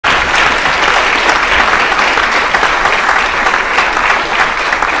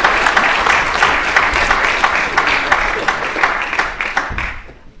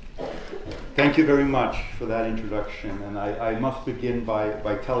Thank you very much for that introduction, and I must begin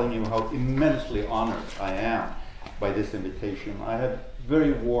by telling you how immensely honored I am by this invitation. I have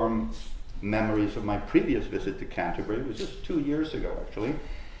very warm memories of my previous visit to Canterbury. It was just 2 years ago, actually,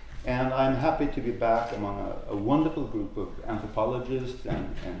 and I'm happy to be back among a wonderful group of anthropologists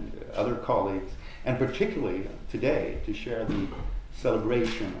and other colleagues, and particularly today to share the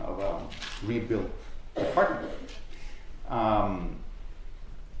celebration of a rebuilt department.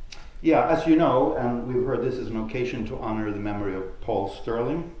 Yeah, as you know, and we've heard, this is an occasion to honor the memory of Paul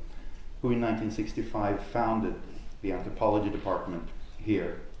Stirling, who in 1965 founded the anthropology department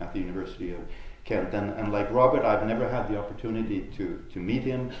here at the University of Kent. And like Robert, I've never had the opportunity to meet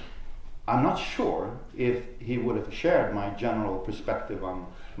him. I'm not sure if he would have shared my general perspective on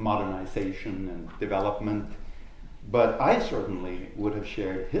modernization and development, but I certainly would have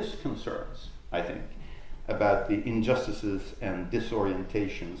shared his concerns, I think, about the injustices and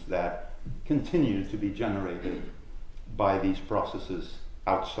disorientations that continue to be generated by these processes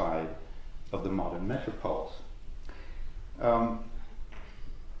outside of the modern metropoles.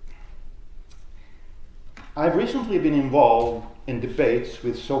 I've recently been involved in debates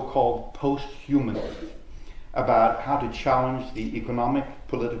with so-called post-humanists about how to challenge the economic,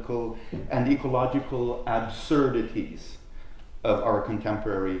 political, and ecological absurdities of our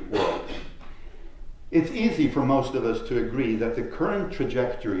contemporary world. It's easy for most of us to agree that the current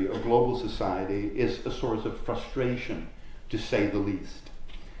trajectory of global society is a source of frustration, to say the least.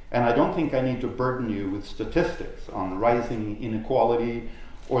 And I don't think I need to burden you with statistics on rising inequality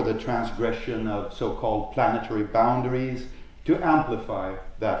or the transgression of so-called planetary boundaries to amplify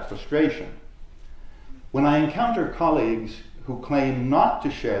that frustration. When I encounter colleagues who claim not to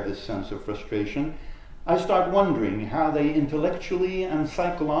share this sense of frustration, I start wondering how they intellectually and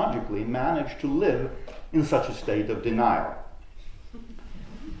psychologically manage to live in such a state of denial.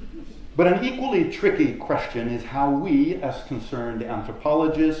 But an equally tricky question is how we, as concerned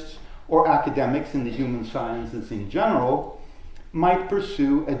anthropologists or academics in the human sciences in general, might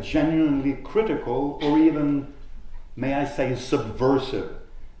pursue a genuinely critical or even, may I say, subversive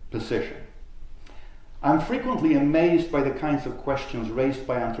position. I'm frequently amazed by the kinds of questions raised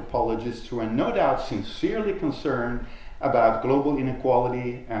by anthropologists who are no doubt sincerely concerned about global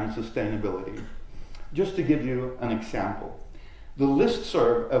inequality and sustainability. Just to give you an example, the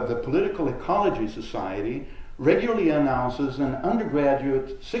listserv of the Political Ecology Society regularly announces an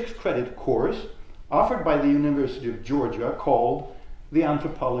undergraduate 6-credit course offered by the University of Georgia called The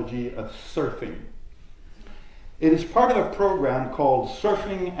Anthropology of Surfing. It is part of a program called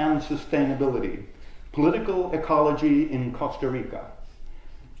Surfing and Sustainability, Political Ecology in Costa Rica,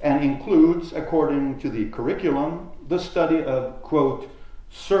 and includes, according to the curriculum, the study of, quote,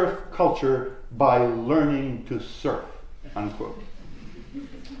 surf culture by learning to surf, unquote.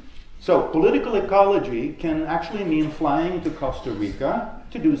 So political ecology can actually mean flying to Costa Rica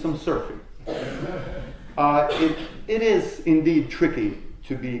to do some surfing. It is indeed tricky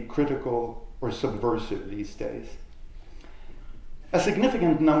to be critical or subversive these days. A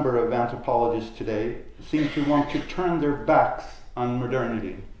significant number of anthropologists today seem to want to turn their backs on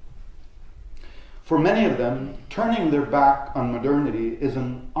modernity. For many of them, turning their back on modernity is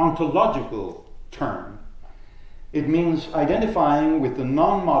an ontological term. It means identifying with the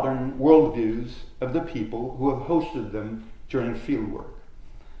non-modern worldviews of the people who have hosted them during fieldwork.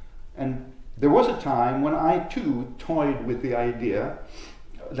 And there was a time when I too toyed with the idea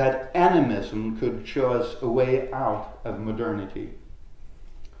that animism could show us a way out of modernity.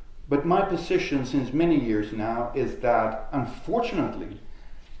 But my position since many years now is that, unfortunately,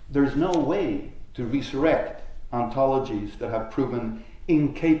 there's no way to resurrect ontologies that have proven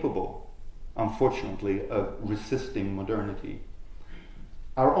incapable, unfortunately, of resisting modernity.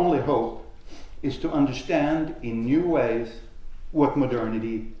 Our only hope is to understand in new ways what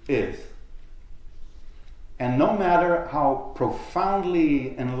modernity is. And no matter how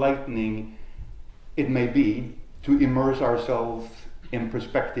profoundly enlightening it may be to immerse ourselves in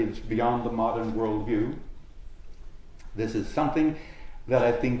perspectives beyond the modern worldview, this is something that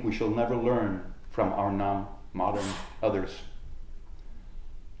I think we shall never learn from our non-modern others,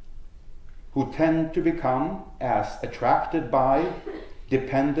 who tend to become as attracted by,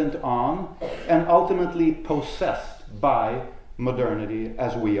 dependent on, and ultimately possessed by modernity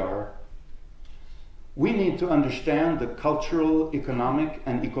as we are. We need to understand the cultural, economic,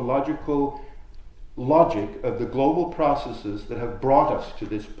 and ecological logic of the global processes that have brought us to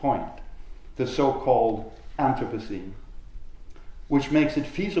this point, the so-called Anthropocene, which makes it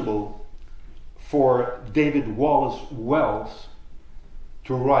feasible for David Wallace Wells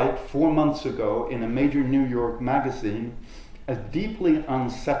to write 4 months ago in a major New York magazine a deeply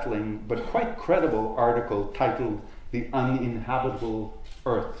unsettling but quite credible article titled "The Uninhabitable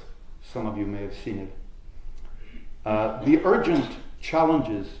Earth." Some of you may have seen it. The urgent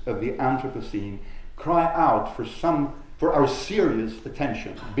challenges of the Anthropocene cry out for our serious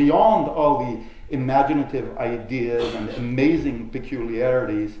attention, beyond all the imaginative ideas and amazing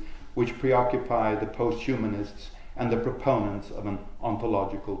peculiarities which preoccupy the post-humanists and the proponents of an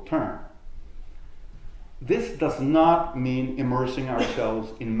ontological term. This does not mean immersing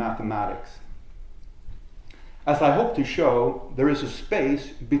ourselves in mathematics. As I hope to show, there is a space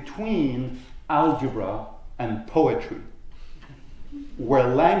between algebra and poetry, where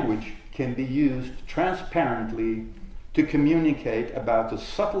language can be used transparently to communicate about the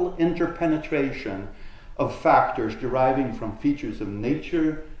subtle interpenetration of factors deriving from features of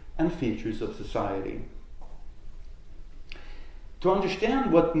nature and features of society. To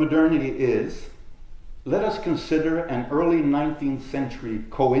understand what modernity is, let us consider an early 19th century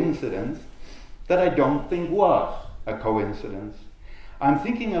coincidence that I don't think was a coincidence. I'm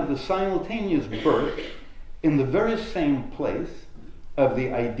thinking of the simultaneous birth in the very same place of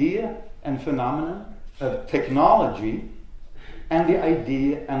the idea and phenomenon of technology and the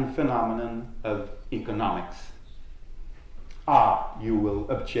idea and phenomenon of economics. Ah, you will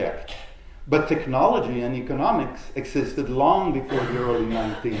object. But technology and economics existed long before the early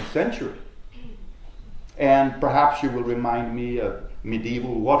 19th century. And perhaps you will remind me of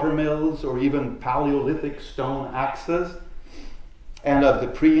medieval watermills or even Paleolithic stone axes, and of the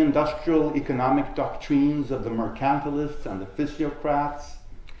pre-industrial economic doctrines of the mercantilists and the physiocrats.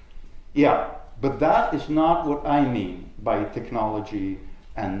 Yeah, but that is not what I mean by technology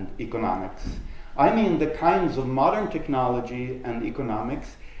and economics. I mean the kinds of modern technology and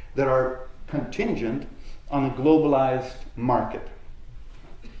economics that are contingent on a globalized market,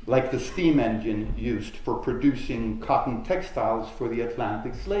 like the steam engine used for producing cotton textiles for the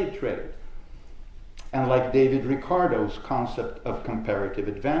Atlantic slave trade, and like David Ricardo's concept of comparative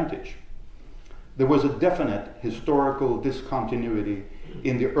advantage. There was a definite historical discontinuity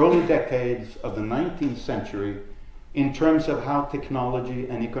in the early decades of the 19th century in terms of how technology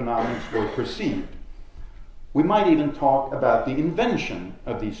and economics were perceived. We might even talk about the invention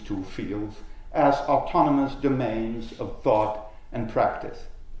of these two fields as autonomous domains of thought and practice.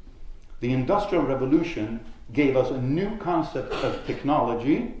 The Industrial Revolution gave us a new concept of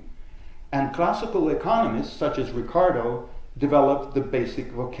technology, and classical economists such as Ricardo developed the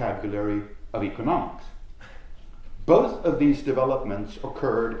basic vocabulary of economics. Both of these developments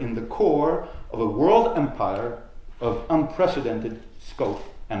occurred in the core of a world empire of unprecedented scope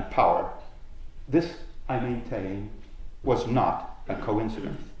and power. This, I maintain, was not a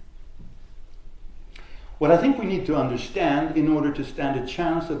coincidence. What I think we need to understand in order to stand a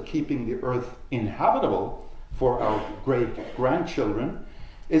chance of keeping the Earth inhabitable for our great-grandchildren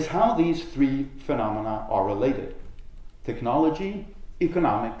is how these three phenomena are related: technology,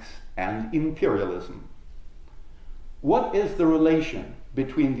 economics, and imperialism. What is the relation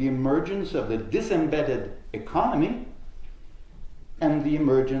between the emergence of the disembedded economy and the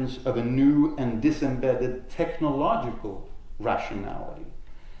emergence of a new and disembedded technological rationality?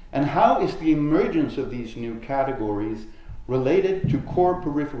 And how is the emergence of these new categories related to core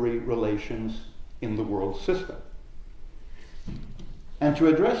periphery relations in the world system? And to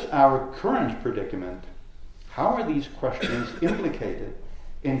address our current predicament, how are these questions implicated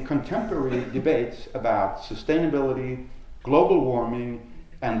in contemporary debates about sustainability, global warming,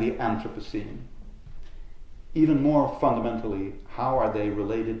 and the Anthropocene? Even more fundamentally, how are they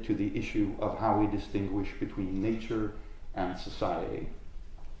related to the issue of how we distinguish between nature and society?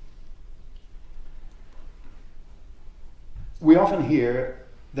 We often hear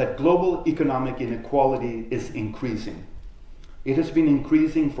that global economic inequality is increasing. It has been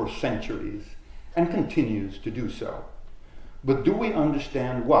increasing for centuries and continues to do so. But do we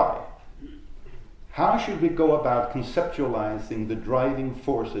understand why? How should we go about conceptualizing the driving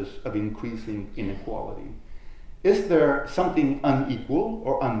forces of increasing inequality? Is there something unequal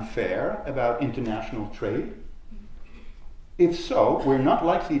or unfair about international trade? If so, we're not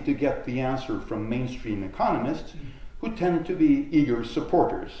likely to get the answer from mainstream economists who tend to be eager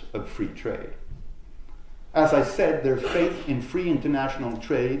supporters of free trade. As I said, their faith in free international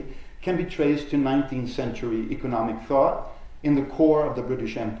trade can be traced to 19th century economic thought in the core of the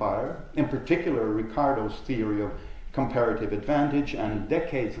British Empire, in particular Ricardo's theory of comparative advantage, and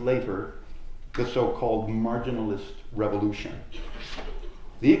decades later, the so-called marginalist revolution.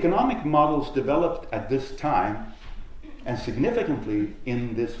 The economic models developed at this time, and significantly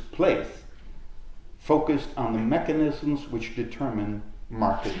in this place, focused on the mechanisms which determine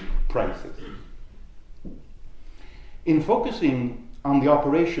market prices. In focusing on the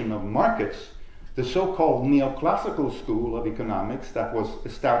operation of markets, the so-called neoclassical school of economics that was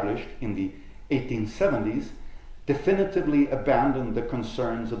established in the 1870s definitively abandoned the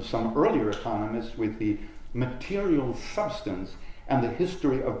concerns of some earlier economists with the material substance and the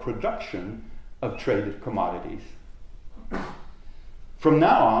history of production of traded commodities. From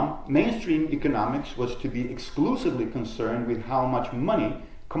now on, mainstream economics was to be exclusively concerned with how much money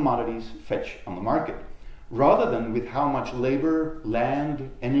commodities fetch on the market, rather than with how much labor,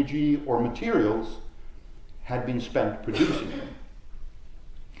 land, energy, or materials had been spent producing them.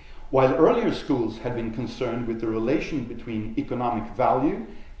 While earlier schools had been concerned with the relation between economic value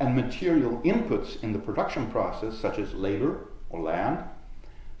and material inputs in the production process, such as labor or land,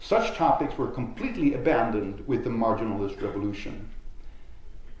 such topics were completely abandoned with the marginalist revolution.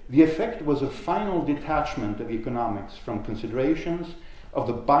 The effect was a final detachment of economics from considerations of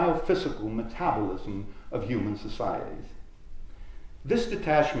the biophysical metabolism of human societies. This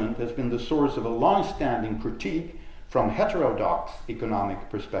detachment has been the source of a long-standing critique from heterodox economic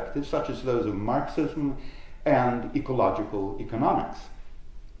perspectives, such as those of Marxism and ecological economics.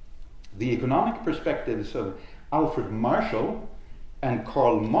 The economic perspectives of Alfred Marshall and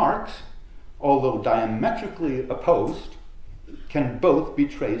Karl Marx, although diametrically opposed, can both be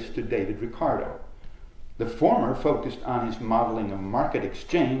traced to David Ricardo. The former focused on his modeling of market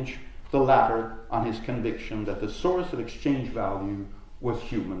exchange, the latter on his conviction that the source of exchange value was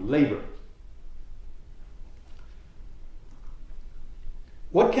human labor.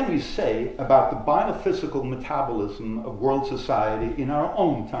 What can we say about the biophysical metabolism of world society in our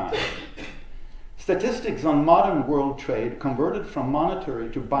own time? Statistics on modern world trade converted from monetary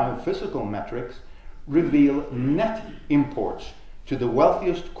to biophysical metrics reveal net imports to the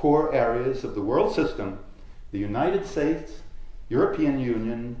wealthiest core areas of the world system, the United States, European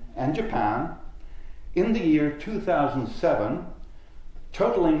Union, and Japan, in the year 2007,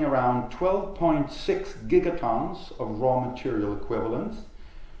 totaling around 12.6 gigatons of raw material equivalents,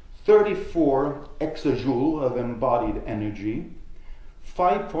 34 exajoules of embodied energy,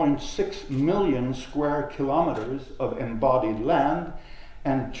 5.6 million square kilometers of embodied land,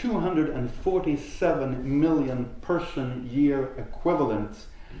 and 247 million person-year equivalents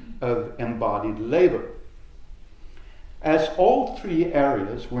of embodied labor. As all three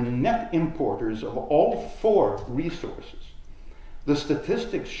areas were net importers of all four resources, the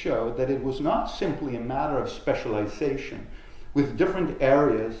statistics show that it was not simply a matter of specialization, with different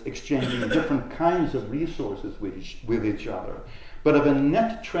areas exchanging different kinds of resources with each other, but of a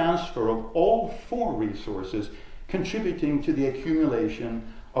net transfer of all four resources contributing to the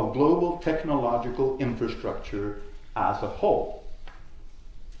accumulation of global technological infrastructure as a whole.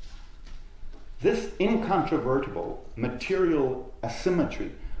 This incontrovertible material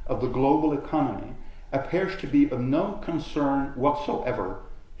asymmetry of the global economy appears to be of no concern whatsoever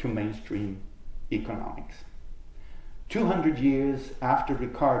to mainstream economics. 200 years after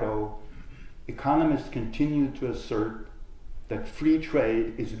Ricardo, economists continue to assert that free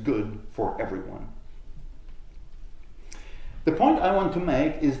trade is good for everyone. The point I want to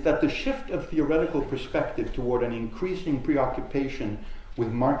make is that the shift of theoretical perspective toward an increasing preoccupation with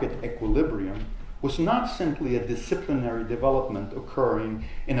market equilibrium was not simply a disciplinary development occurring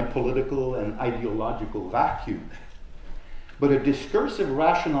in a political and ideological vacuum, but a discursive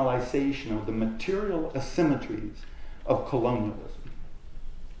rationalization of the material asymmetries of colonialism.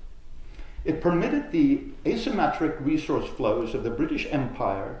 It permitted the asymmetric resource flows of the British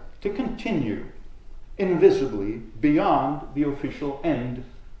Empire to continue invisibly beyond the official end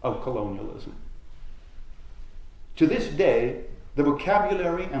of colonialism. To this day, the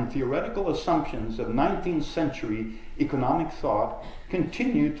vocabulary and theoretical assumptions of 19th century economic thought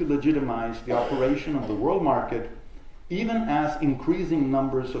continue to legitimize the operation of the world market, even as increasing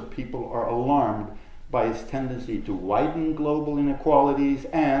numbers of people are alarmed by its tendency to widen global inequalities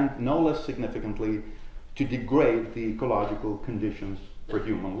and, no less significantly, to degrade the ecological conditions for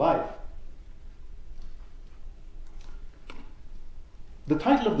human life. The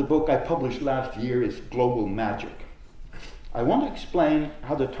title of the book I published last year is Global Magic. I want to explain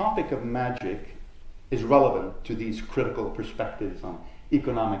how the topic of magic is relevant to these critical perspectives on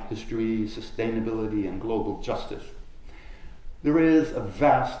economic history, sustainability, and global justice. There is a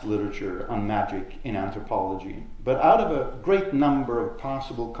vast literature on magic in anthropology, but out of a great number of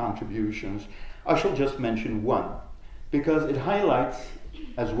possible contributions, I shall just mention one, because it highlights,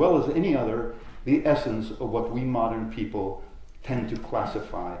 as well as any other, the essence of what we modern people tend to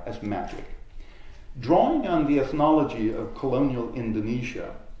classify as magic. Drawing on the ethnology of colonial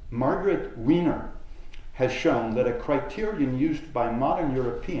Indonesia, Margaret Wiener has shown that a criterion used by modern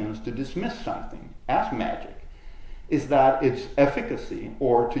Europeans to dismiss something as magic is that its efficacy,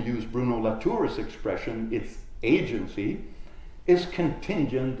 or to use Bruno Latour's expression, its agency, is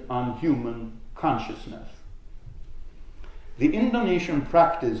contingent on human consciousness. The Indonesian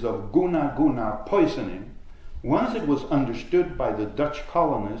practice of guna-guna poisoning, once it was understood by the Dutch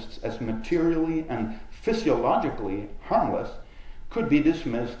colonists as materially and physiologically harmless, could be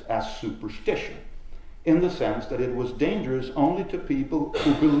dismissed as superstition, in the sense that it was dangerous only to people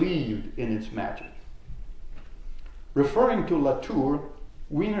who believed in its magic. Referring to Latour,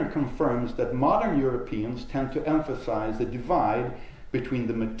 Wiener confirms that modern Europeans tend to emphasize the divide between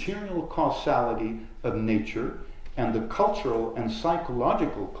the material causality of nature and the cultural and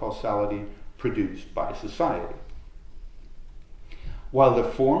psychological causality produced by society. While the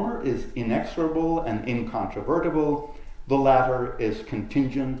former is inexorable and incontrovertible, the latter is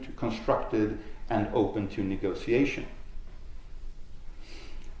contingent, constructed, and open to negotiation.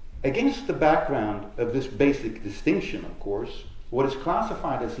 Against the background of this basic distinction, of course, what is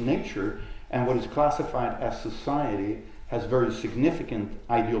classified as nature and what is classified as society has very significant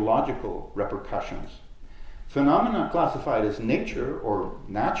ideological repercussions. Phenomena classified as nature or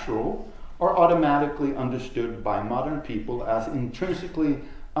natural are automatically understood by modern people as intrinsically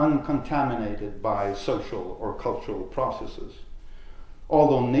uncontaminated by social or cultural processes.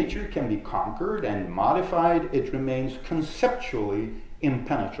 Although nature can be conquered and modified, it remains conceptually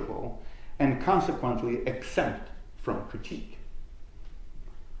impenetrable and consequently exempt from critique.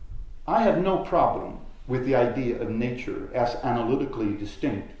 I have no problem with the idea of nature as analytically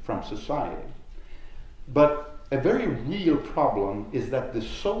distinct from society. But a very real problem is that the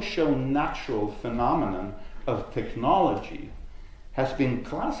socio-natural phenomenon of technology has been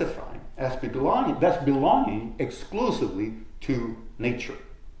classified as belonging exclusively to nature.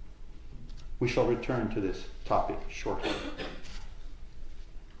 We shall return to this topic shortly.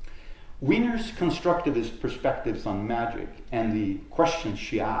 Wiener's constructivist perspectives on magic and the questions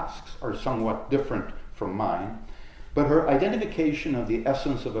she asks are somewhat different from mine, but her identification of the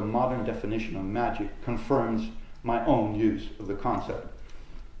essence of a modern definition of magic confirms my own use of the concept.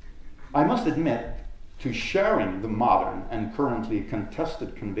 I must admit to sharing the modern and currently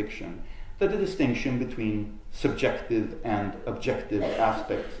contested conviction that the distinction between subjective and objective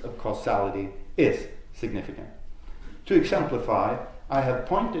aspects of causality is significant. To exemplify, I have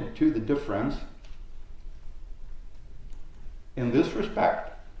pointed to the difference in this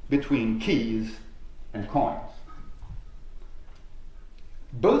respect between keys and coins.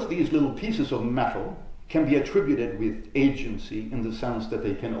 Both these little pieces of metal can be attributed with agency in the sense that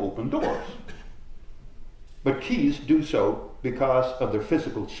they can open doors. But keys do so because of their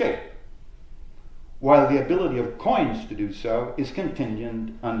physical shape, while the ability of coins to do so is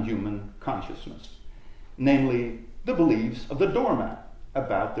contingent on human consciousness, namely the beliefs of the doormat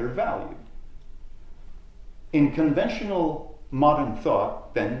about their value. In conventional modern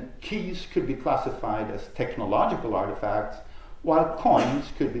thought, then, keys could be classified as technological artifacts, while coins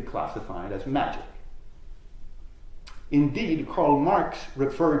could be classified as magic. Indeed, Karl Marx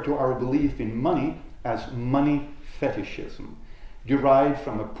referred to our belief in money as money fetishism, derived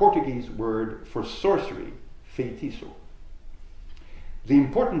from a Portuguese word for sorcery, feitiço. The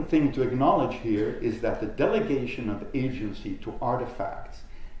important thing to acknowledge here is that the delegation of agency to artifacts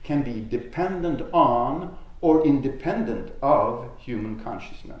can be dependent on or independent of human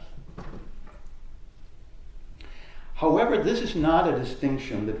consciousness. However, this is not a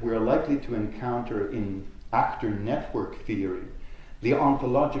distinction that we are likely to encounter in actor network theory, the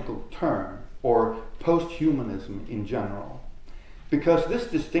ontological term, or post-humanism in general, because this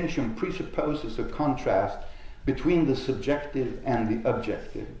distinction presupposes a contrast between the subjective and the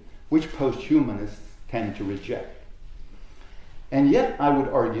objective, which post-humanists tend to reject. And yet, I would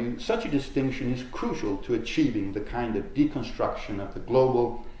argue, such a distinction is crucial to achieving the kind of deconstruction of the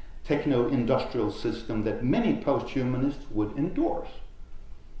global techno-industrial system that many post-humanists would endorse.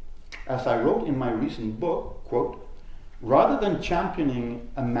 As I wrote in my recent book, quote, rather than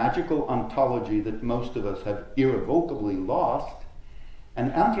championing a magical ontology that most of us have irrevocably lost,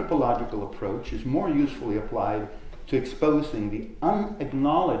 an anthropological approach is more usefully applied to exposing the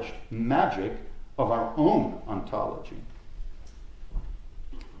unacknowledged magic of our own ontology.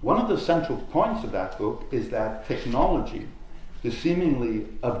 One of the central points of that book is that technology, the seemingly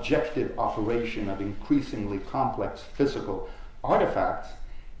objective operation of increasingly complex physical artifacts,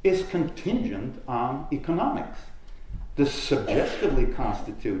 is contingent on economics, the subjectively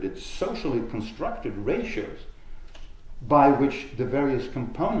constituted, socially constructed ratios by which the various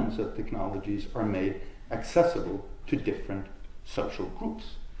components of technologies are made accessible to different social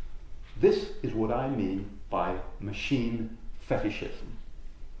groups. This is what I mean by machine fetishism.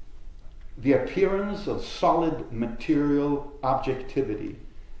 the appearance of solid material objectivity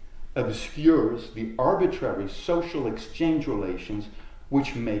obscures the arbitrary social exchange relations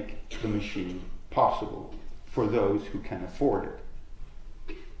which make the machine possible for those who can afford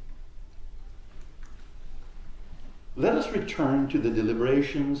it. Let us return to the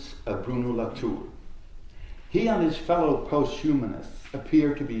deliberations of Bruno Latour. He and his fellow post-humanists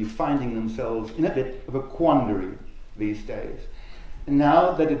appear to be finding themselves in a bit of a quandary these days,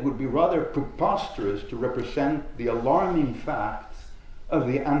 now that it would be rather preposterous to represent the alarming facts of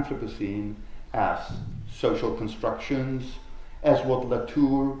the Anthropocene as social constructions, as what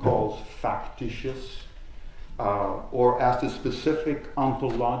Latour calls factitious, or as the specific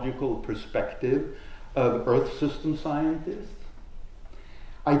ontological perspective of Earth system scientists.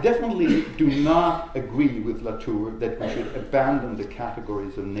 I definitely do not agree with Latour that we should abandon the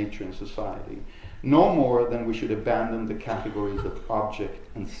categories of nature and society, no more than we should abandon the categories of object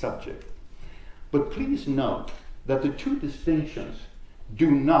and subject. But please note that the two distinctions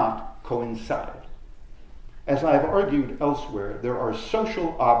do not coincide. As I have argued elsewhere, there are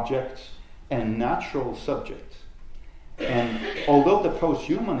social objects and natural subjects. And although the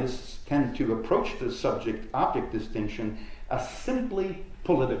post-humanists tend to approach the subject-object distinction as simply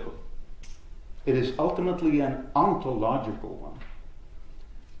political, it is ultimately an ontological one.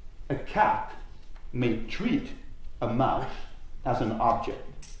 A cat may treat a mouse as an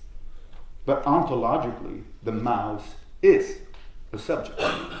object, but ontologically, the mouse is a subject.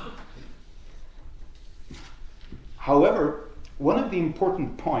 However, one of the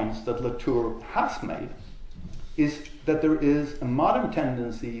important points that Latour has made is that there is a modern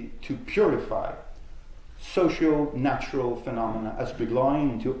tendency to purify socio-natural phenomena as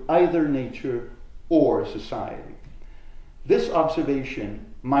belonging to either nature or society. This observation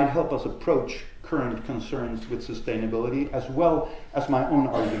might help us approach current concerns with sustainability, as well as my own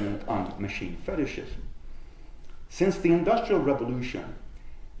argument on machine fetishism. Since the Industrial Revolution,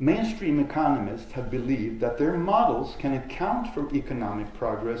 mainstream economists have believed that their models can account for economic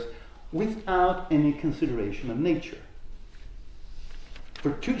progress without any consideration of nature.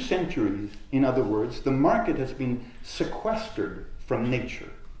 For 2 centuries, in other words, the market has been sequestered from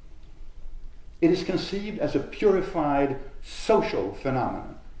nature. It is conceived as a purified social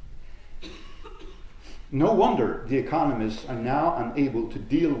phenomenon. No wonder the economists are now unable to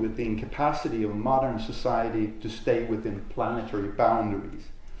deal with the incapacity of modern society to stay within planetary boundaries.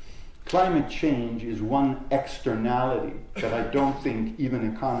 Climate change is one externality that I don't think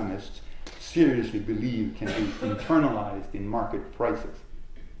even economists seriously believe can be internalized in market prices.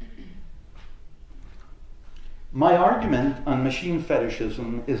 My argument on machine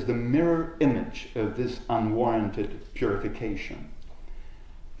fetishism is the mirror image of this unwarranted purification.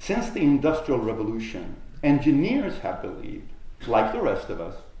 Since the Industrial Revolution, engineers have believed, like the rest of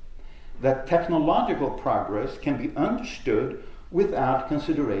us, that technological progress can be understood without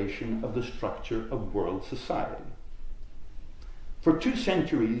consideration of the structure of world society. For 2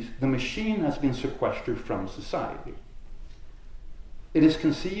 centuries, the machine has been sequestered from society. It is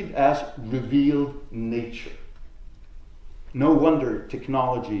conceived as revealed nature. No wonder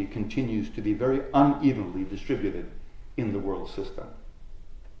technology continues to be very unevenly distributed in the world system.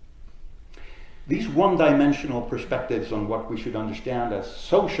 These one-dimensional perspectives on what we should understand as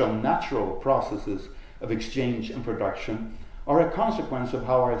social natural processes of exchange and production are a consequence of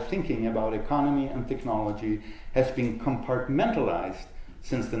how our thinking about economy and technology has been compartmentalized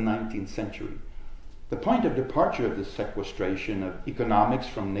since the 19th century. The point of departure of this sequestration of economics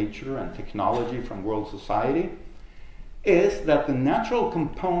from nature and technology from world society is that the natural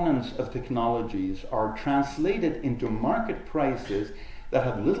components of technologies are translated into market prices that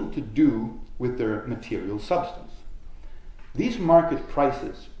have little to do with their material substance. These market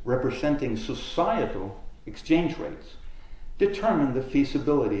prices, representing societal exchange rates, determine the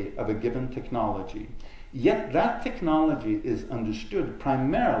feasibility of a given technology. Yet that technology is understood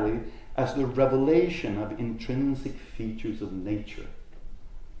primarily as the revelation of intrinsic features of nature.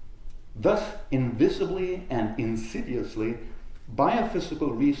 Thus, invisibly and insidiously,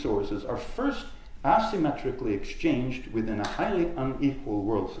 biophysical resources are first asymmetrically exchanged within a highly unequal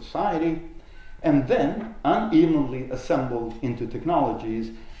world society, and then unevenly assembled into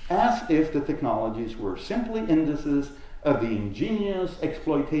technologies as if the technologies were simply indices of the ingenious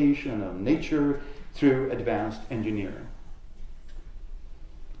exploitation of nature through advanced engineering.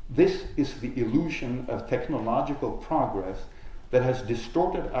 This is the illusion of technological progress that has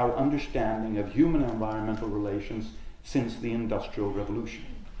distorted our understanding of human and environmental relations since the Industrial Revolution.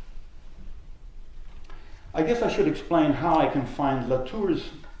 I guess I should explain how I can find Latour's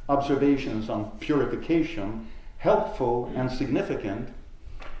observations on purification helpful and significant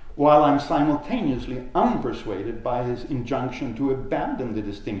while I'm simultaneously unpersuaded by his injunction to abandon the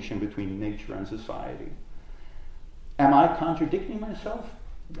distinction between nature and society. Am I contradicting myself?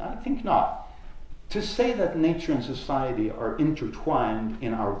 I think not. To say that nature and society are intertwined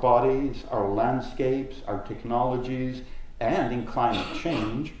in our bodies, our landscapes, our technologies, and in climate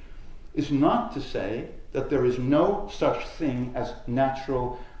change is not to say that there is no such thing as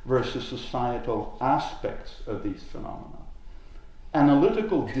natural versus societal aspects of these phenomena.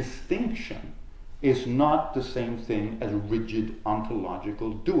 Analytical distinction is not the same thing as rigid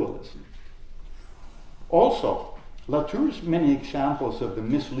ontological dualism. Also, Latour's many examples of the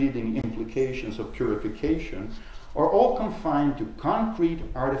misleading implications of purification are all confined to concrete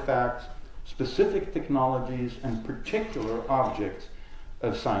artifacts, specific technologies, and particular objects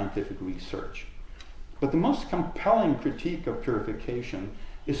of scientific research. But the most compelling critique of purification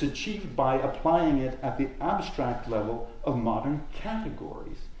is achieved by applying it at the abstract level of modern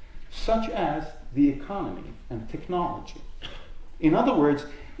categories, such as the economy and technology. In other words,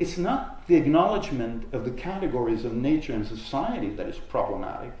 it's not the acknowledgement of the categories of nature and society that is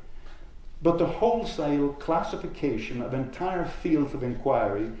problematic, but the wholesale classification of entire fields of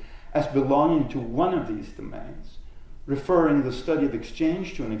inquiry as belonging to one of these domains, referring the study of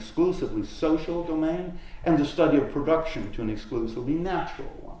exchange to an exclusively social domain and the study of production to an exclusively natural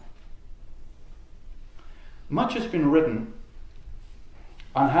one. Much has been written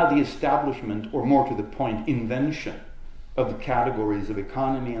on how the establishment, or more to the point, invention, of the categories of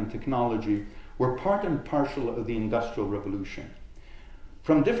economy and technology were part and parcel of the Industrial Revolution.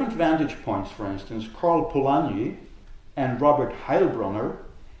 From different vantage points, for instance, Karl Polanyi and Robert Heilbronner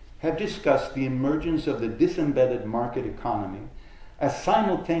have discussed the emergence of the disembedded market economy as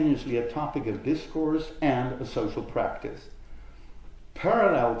simultaneously a topic of discourse and a social practice.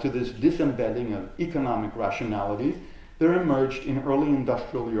 Parallel to this disembedding of economic rationality, there emerged in early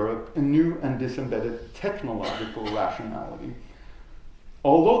industrial Europe a new and disembedded technological rationality.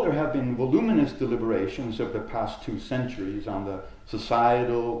 Although there have been voluminous deliberations over the past 2 centuries on the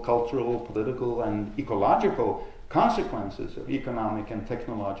societal, cultural, political, and ecological consequences of economic and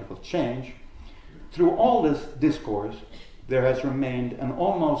technological change, through all this discourse, there has remained an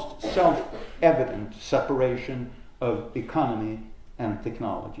almost self-evident separation of economy and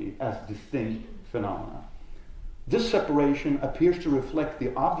technology as distinct phenomena. This separation appears to reflect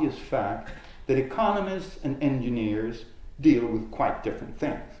the obvious fact that economists and engineers deal with quite different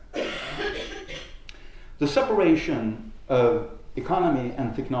things. The separation of economy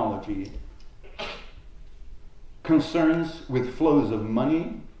and technology concerns with flows of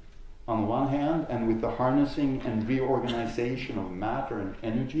money on the one hand, and with the harnessing and reorganization of matter and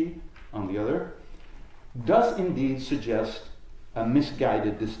energy on the other, does indeed suggest a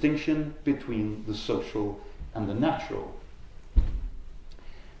misguided distinction between the social and the natural.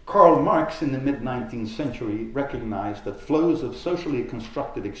 Karl Marx in the mid-19th century recognized that flows of socially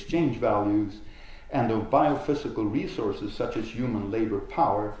constructed exchange values and of biophysical resources such as human labor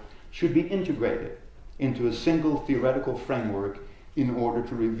power should be integrated into a single theoretical framework in order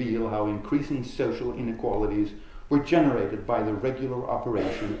to reveal how increasing social inequalities were generated by the regular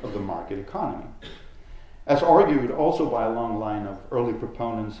operation of the market economy. As argued also by a long line of early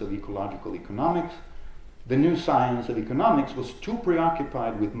proponents of ecological economics, the new science of economics was too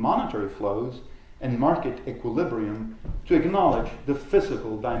preoccupied with monetary flows and market equilibrium to acknowledge the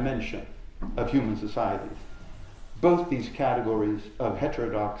physical dimension of human societies. Both these categories of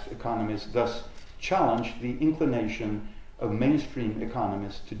heterodox economists thus challenged the inclination of mainstream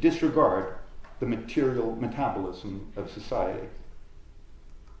economists to disregard the material metabolism of society.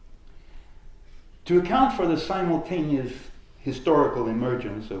 To account for the simultaneous historical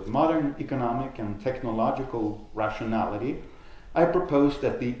emergence of modern economic and technological rationality, I propose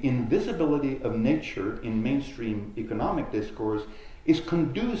that the invisibility of nature in mainstream economic discourse is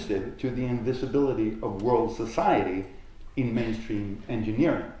conducive to the invisibility of world society in mainstream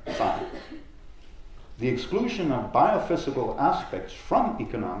engineering science. The exclusion of biophysical aspects from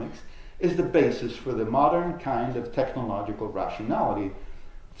economics is the basis for the modern kind of technological rationality,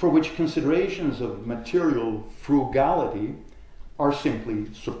 for which considerations of material frugality are simply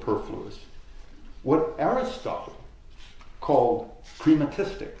superfluous. What Aristotle called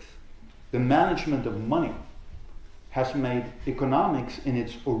prematistics, the management of money, has made economics in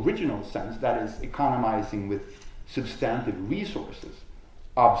its original sense, that is, economizing with substantive resources,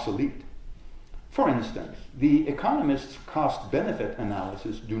 obsolete. For instance, the economists' cost-benefit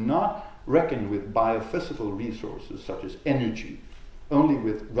analysis do not reckon with biophysical resources such as energy, only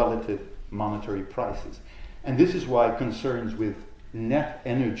with relative monetary prices. And this is why concerns with net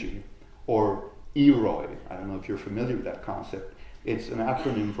energy, or EROI, I don't know if you're familiar with that concept, it's an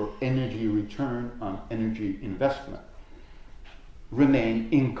acronym for energy return on energy investment, remain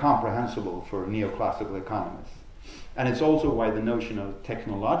incomprehensible for neoclassical economists. And it's also why the notion of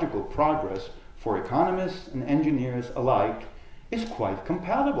technological progress for economists and engineers alike is quite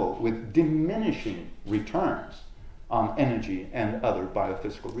compatible with diminishing returns on energy and other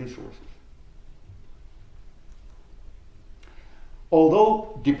biophysical resources.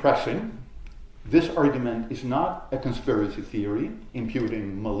 Although depressing, this argument is not a conspiracy theory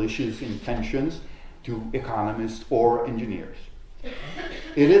imputing malicious intentions to economists or engineers.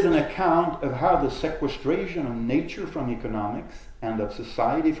 It is an account of how the sequestration of nature from economics and of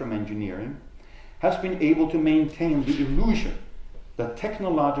society from engineering has been able to maintain the illusion that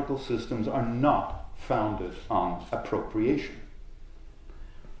technological systems are not founded on appropriation.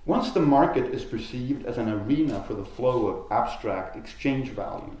 Once the market is perceived as an arena for the flow of abstract exchange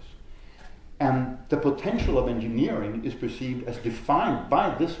values, and the potential of engineering is perceived as defined by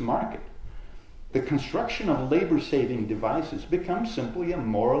this market, the construction of labor-saving devices becomes simply a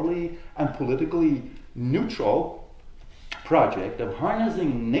morally and politically neutral project of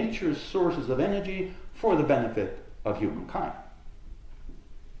harnessing nature's sources of energy for the benefit of humankind.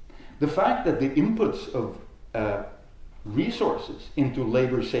 The fact that the inputs of resources into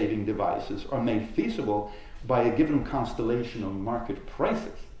labor-saving devices are made feasible by a given constellation of market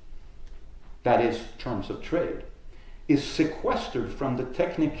prices, that is, terms of trade, is sequestered from the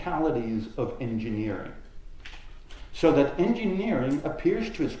technicalities of engineering, so that engineering appears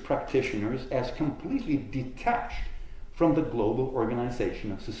to its practitioners as completely detached from the global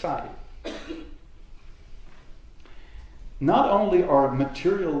organization of society. Not only are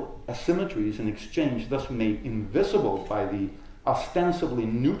material asymmetries in exchange thus made invisible by the ostensibly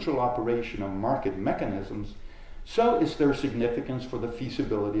neutral operation of market mechanisms, so is their significance for the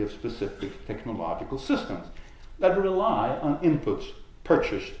feasibility of specific technological systems that rely on inputs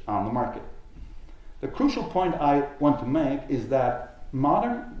purchased on the market. The crucial point I want to make is that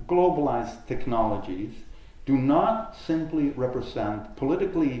modern globalized technologies do not simply represent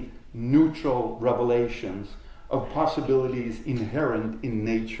politically neutral revelations of possibilities inherent in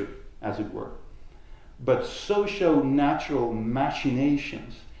nature, as it were, but socio-natural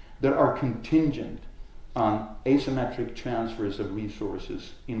machinations that are contingent on asymmetric transfers of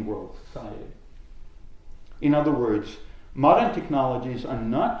resources in world society. In other words, modern technologies are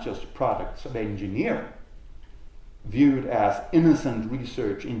not just products of engineering, viewed as innocent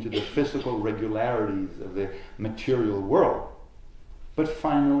research into the physical regularities of the material world, but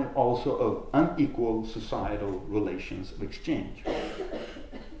finally also of unequal societal relations of exchange.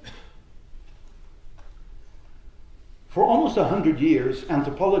 For almost 100 years,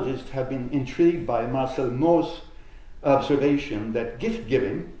 anthropologists have been intrigued by Marcel Maux's observation that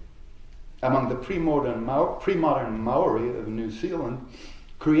gift-giving among the pre-modern Maori of New Zealand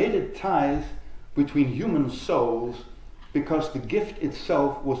created ties between human souls because the gift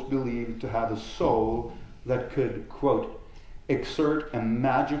itself was believed to have a soul that could, quote, exert a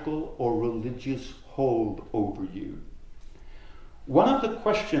magical or religious hold over you. One of the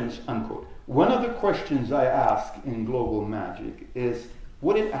questions, unquote, one of the questions I ask in Global Magic is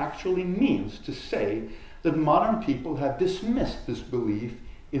what it actually means to say that modern people have dismissed this belief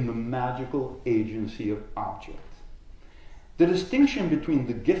in the magical agency of objects. The distinction between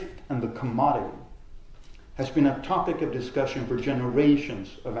the gift and the commodity has been a topic of discussion for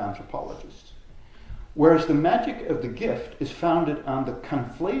generations of anthropologists. Whereas the magic of the gift is founded on the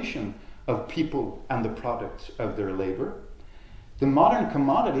conflation of people and the products of their labor, the modern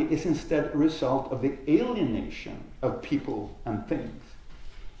commodity is instead a result of the alienation of people and things.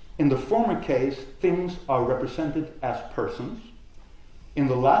 In the former case, things are represented as persons. In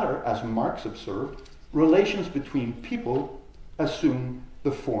the latter, as Marx observed, relations between people assume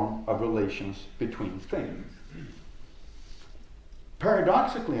the form of relations between things.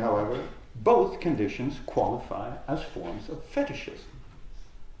 Paradoxically, however, both conditions qualify as forms of fetishism.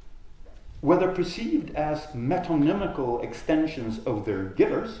 Whether perceived as metonymical extensions of their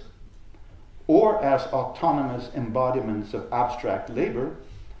givers or as autonomous embodiments of abstract labor,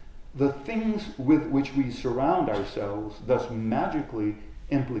 the things with which we surround ourselves thus magically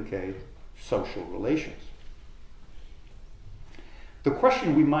implicate social relations. The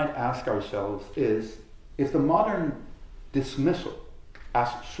question we might ask ourselves is if the modern dismissal as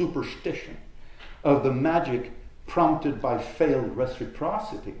superstition of the magic prompted by failed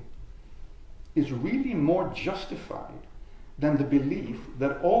reciprocity is really more justified than the belief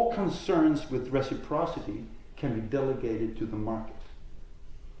that all concerns with reciprocity can be delegated to the market.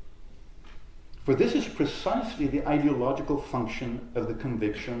 For this is precisely the ideological function of the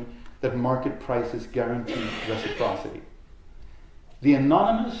conviction that market prices guarantee reciprocity. The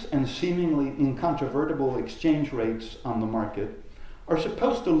anonymous and seemingly incontrovertible exchange rates on the market are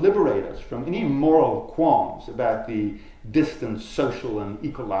supposed to liberate us from any moral qualms about the distant social and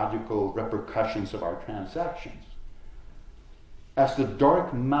ecological repercussions of our transactions. As the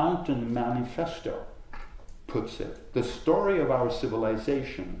Dark Mountain Manifesto puts it, the story of our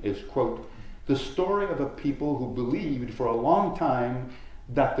civilization is, quote, the story of a people who believed for a long time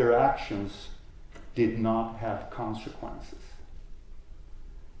that their actions did not have consequences.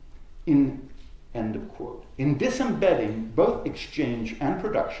 End of quote. In disembedding both exchange and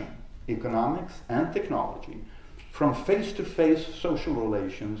production, economics and technology, from face-to-face social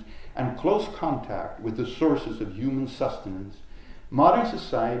relations and close contact with the sources of human sustenance, modern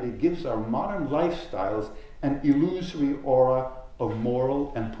society gives our modern lifestyles an illusory aura of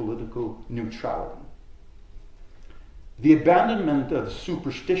moral and political neutrality. The abandonment of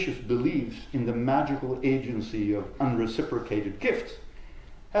superstitious beliefs in the magical agency of unreciprocated gifts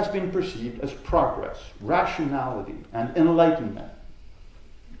has been perceived as progress, rationality, and enlightenment.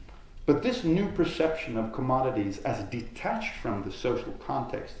 But this new perception of commodities as detached from the social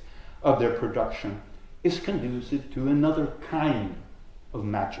context of their production is conducive to another kind of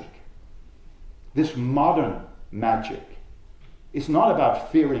magic. This modern magic is not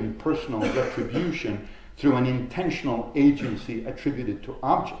about fearing personal retribution through an intentional agency attributed to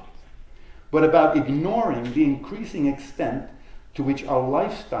objects, but about ignoring the increasing extent to which our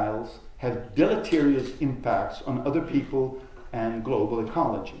lifestyles have deleterious impacts on other people and global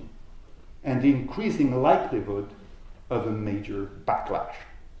ecology, and the increasing likelihood of a major backlash.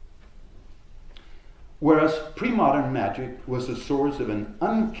 Whereas pre-modern magic was the source of an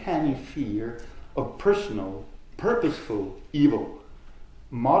uncanny fear of personal, purposeful evil,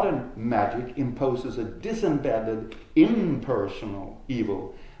 modern magic imposes a disembedded, impersonal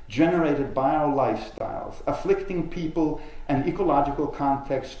evil generated by our lifestyles, afflicting people and ecological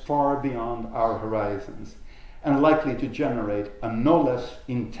contexts far beyond our horizons, and likely to generate a no less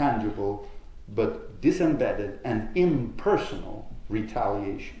intangible but disembedded and impersonal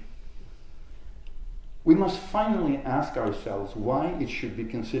retaliation. We must finally ask ourselves why it should be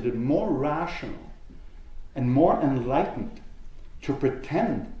considered more rational and more enlightened to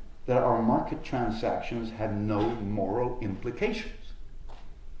pretend that our market transactions have no moral implications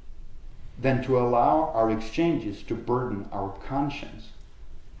than to allow our exchanges to burden our conscience,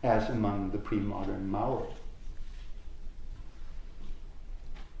 as among the pre-modern Maori.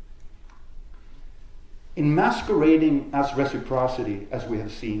 In masquerading as reciprocity, as we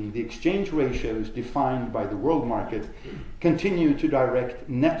have seen, the exchange ratios defined by the world market continue to direct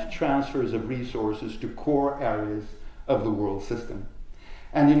net transfers of resources to core areas of the world system.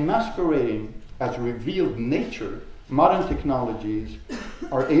 And in masquerading as revealed nature, modern technologies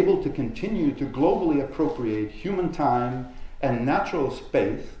are able to continue to globally appropriate human time and natural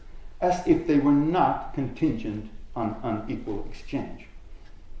space as if they were not contingent on unequal exchange.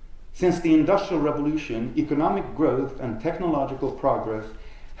 Since the Industrial Revolution, economic growth and technological progress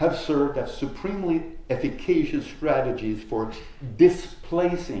have served as supremely efficacious strategies for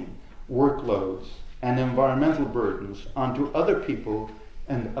displacing workloads and environmental burdens onto other people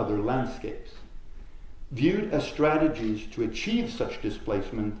and other landscapes. Viewed as strategies to achieve such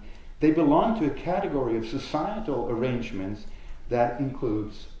displacement, they belong to a category of societal arrangements that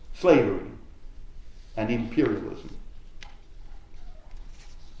includes slavery and imperialism.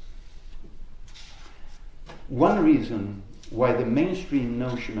 One reason why the mainstream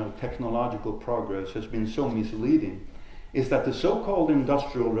notion of technological progress has been so misleading is that the so-called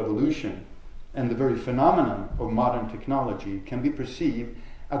Industrial Revolution and the very phenomenon of modern technology can be perceived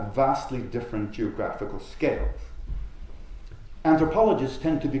at vastly different geographical scales. Anthropologists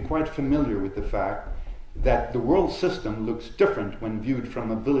tend to be quite familiar with the fact that the world system looks different when viewed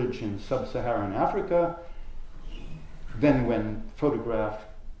from a village in sub-Saharan Africa than when photographed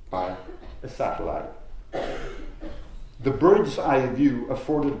by a satellite. The bird's eye view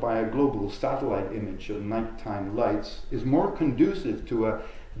afforded by a global satellite image of nighttime lights is more conducive to a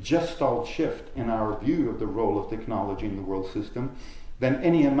gestalt shift in our view of the role of technology in the world system than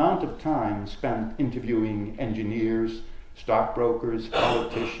any amount of time spent interviewing engineers, stockbrokers,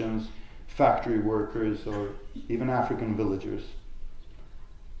 politicians, factory workers, or even African villagers.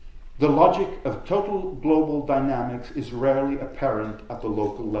 The logic of total global dynamics is rarely apparent at the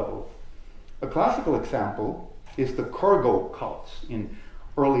local level. A classical example is the cargo cults in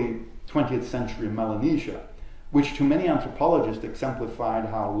early 20th century Melanesia, which to many anthropologists exemplified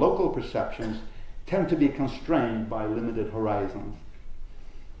how local perceptions tend to be constrained by limited horizons.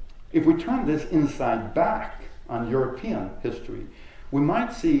 If we turn this insight back on European history, we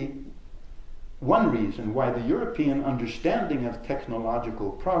might see one reason why the European understanding of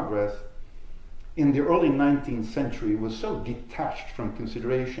technological progress in the early 19th century was so detached from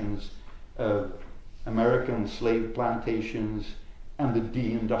considerations of American slave plantations and the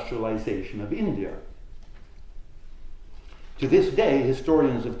deindustrialization of India. To this day,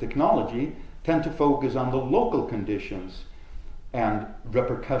 historians of technology tend to focus on the local conditions and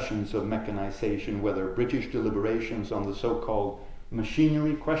repercussions of mechanization, whether British deliberations on the so-called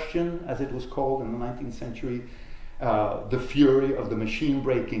machinery question, as it was called in the 19th century, the fury of the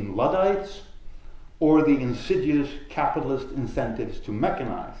machine-breaking Luddites, or the insidious capitalist incentives to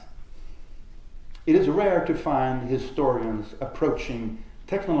mechanize. It is rare to find historians approaching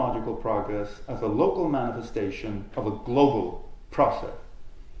technological progress as a local manifestation of a global process,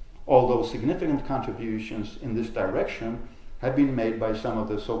 although significant contributions in this direction have been made by some of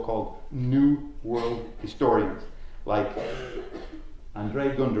the so-called New World historians, like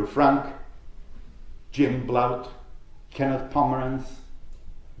André Gunder Frank, Jim Blout, Kenneth Pomerantz,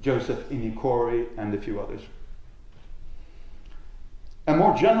 Joseph Inikori, and a few others. A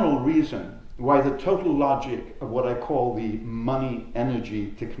more general reason why the total logic of what I call the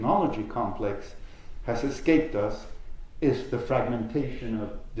money-energy-technology complex has escaped us is the fragmentation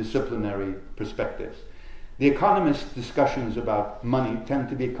of disciplinary perspectives. The economists' discussions about money tend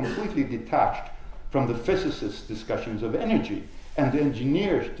to be completely detached from the physicists' discussions of energy and the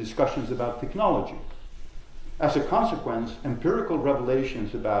engineers' discussions about technology. As a consequence, empirical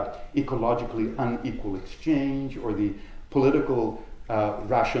revelations about ecologically unequal exchange or the political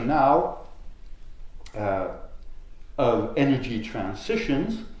rationale of energy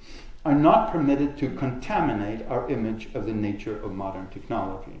transitions are not permitted to contaminate our image of the nature of modern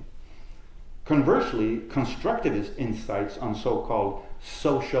technology. Conversely, constructivist insights on so-called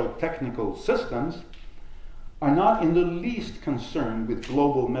socio-technical systems are not in the least concerned with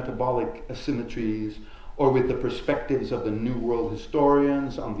global metabolic asymmetries or with the perspectives of the New World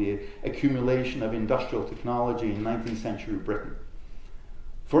historians on the accumulation of industrial technology in 19th century Britain.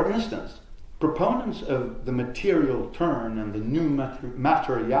 For instance, proponents of the material turn and the new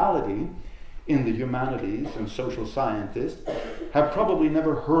materiality in the humanities and social scientists have probably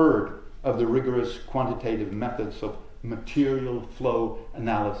never heard of the rigorous quantitative methods of material flow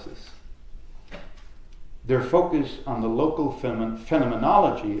analysis. Their focus on the local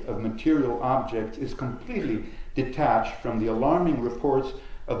phenomenology of material objects is completely detached from the alarming reports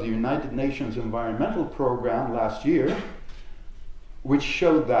of the United Nations Environmental Program last year, which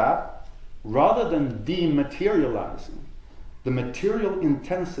showed that rather than dematerializing, the material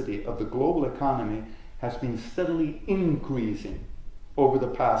intensity of the global economy has been steadily increasing over the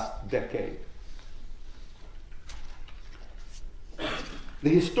past decade. The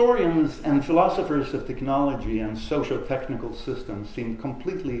historians and philosophers of technology and socio-technical systems seem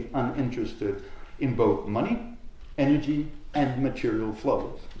completely uninterested in both money, energy, and material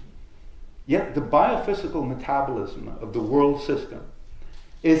flows. Yet the biophysical metabolism of the world system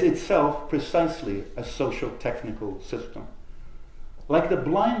is itself precisely a socio-technical system. Like the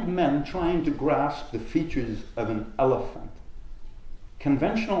blind men trying to grasp the features of an elephant,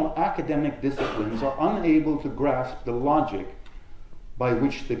 conventional academic disciplines are unable to grasp the logic by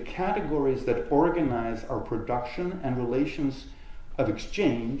which the categories that organize our production and relations of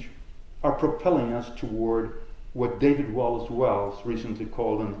exchange are propelling us toward what David Wallace Wells recently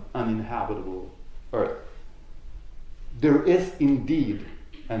called an uninhabitable Earth. There is indeed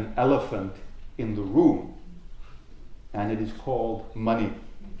an elephant in the room, and it is called money.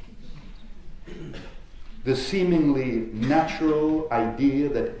 The seemingly natural idea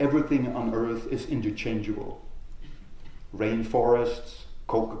that everything on Earth is interchangeable. Rainforests,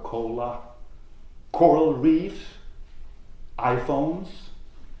 Coca-Cola, coral reefs, iPhones,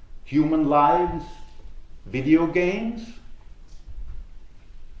 human lives, video games.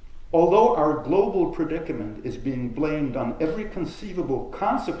 Although our global predicament is being blamed on every conceivable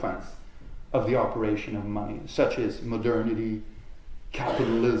consequence of the operation of money, such as modernity,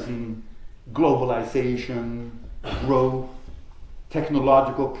 capitalism, globalization, growth,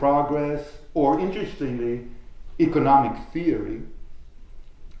 technological progress, or interestingly, economic theory,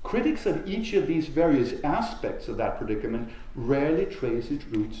 critics of each of these various aspects of that predicament rarely trace its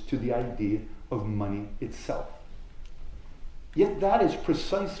roots to the idea of money itself. Yet that is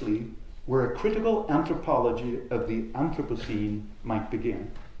precisely where a critical anthropology of the Anthropocene might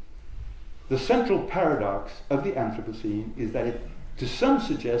begin. The central paradox of the Anthropocene is that it, to some,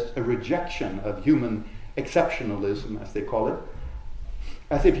 suggests a rejection of human exceptionalism, as they call it,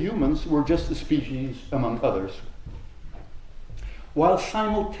 as if humans were just a species among others, while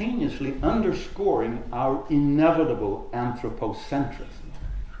simultaneously underscoring our inevitable anthropocentrism.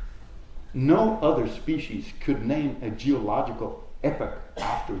 No other species could name a geological epoch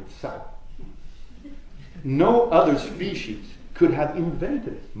after itself. No other species could have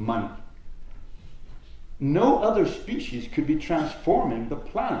invented money. No other species could be transforming the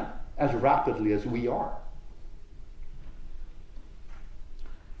planet as rapidly as we are.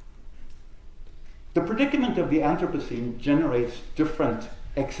 The predicament of the Anthropocene generates different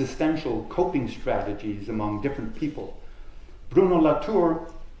existential coping strategies among different people. Bruno Latour,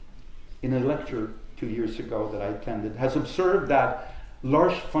 in a lecture 2 years ago that I attended, has observed that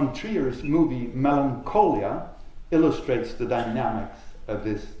Lars von Trier's movie Melancholia illustrates the dynamics of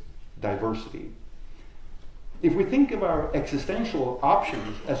this diversity. If we think of our existential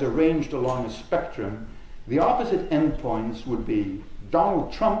options as arranged along a spectrum, the opposite endpoints would be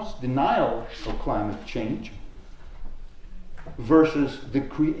Donald Trump's denial of climate change versus the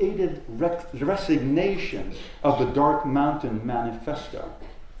created resignation of the Dark Mountain Manifesto.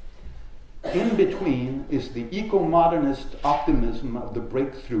 In between is the eco-modernist optimism of the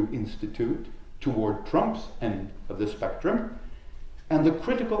Breakthrough Institute toward Trump's end of the spectrum, and the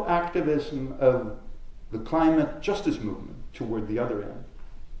critical activism of the climate justice movement toward the other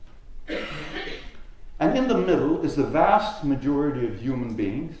end. And in the middle is the vast majority of human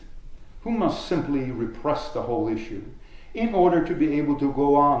beings who must simply repress the whole issue in order to be able to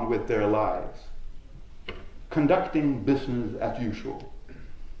go on with their lives, conducting business as usual.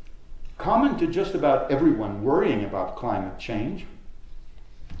 Common to just about everyone worrying about climate change,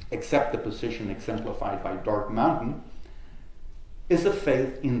 except the position exemplified by Dark Mountain, is a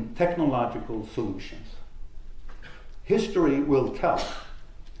faith in technological solutions. History will tell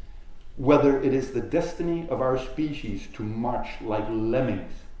whether it is the destiny of our species to march like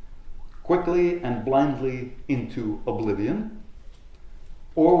lemmings, quickly and blindly into oblivion,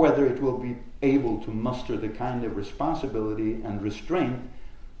 or whether it will be able to muster the kind of responsibility and restraint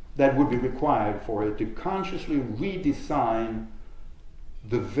that would be required for it to consciously redesign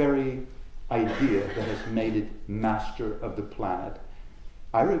the very idea that has made it master of the planet.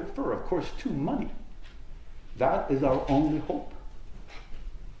 I refer, of course, to money. That is our only hope.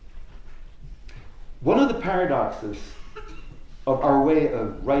 One of the paradoxes of our way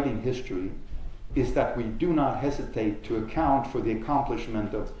of writing history is that we do not hesitate to account for the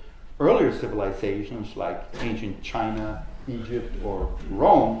accomplishment of earlier civilizations like ancient China, Egypt, or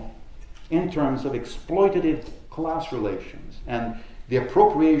Rome in terms of exploitative class relations and the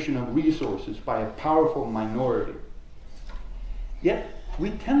appropriation of resources by a powerful minority. Yet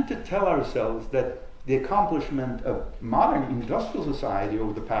we tend to tell ourselves that the accomplishment of modern industrial society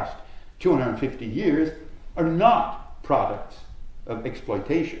over the past 250 years are not products of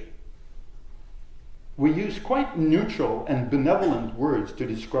exploitation. We use quite neutral and benevolent words to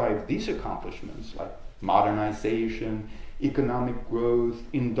describe these accomplishments, like modernization, economic growth,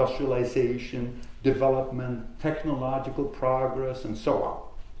 industrialization, development, technological progress, and so on.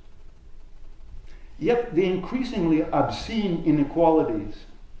 Yet the increasingly obscene inequalities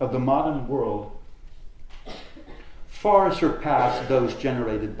of the modern world far surpass those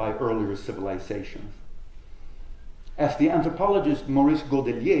generated by earlier civilizations. As the anthropologist Maurice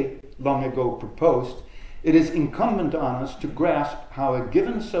Godelier long ago proposed, it is incumbent on us to grasp how a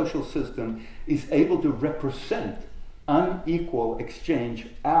given social system is able to represent unequal exchange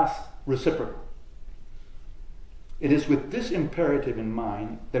as reciprocal. It is with this imperative in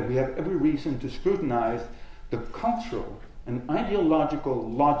mind that we have every reason to scrutinize the cultural and ideological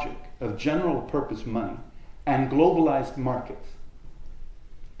logic of general purpose money and globalized markets,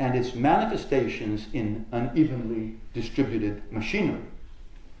 and its manifestations in unevenly distributed machinery.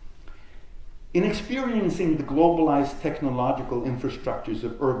 In experiencing the globalized technological infrastructures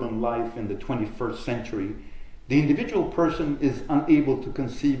of urban life in the 21st century, the individual person is unable to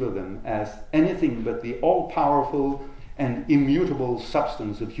conceive of them as anything but the all-powerful and immutable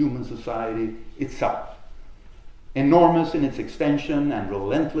substance of human society itself, enormous in its extension and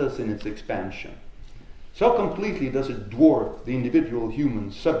relentless in its expansion. So completely does it dwarf the individual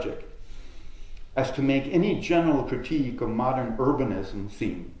human subject as to make any general critique of modern urbanism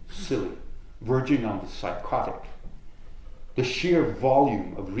seem silly, verging on the psychotic. The sheer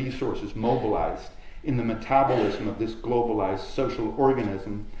volume of resources mobilized in the metabolism of this globalized social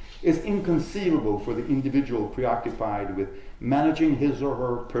organism is inconceivable for the individual preoccupied with managing his or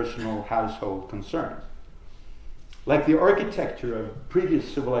her personal household concerns. Like the architecture of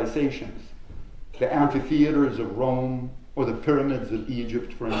previous civilizations, the amphitheaters of Rome or the pyramids of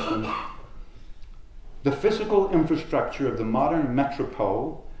Egypt, for instance, the physical infrastructure of the modern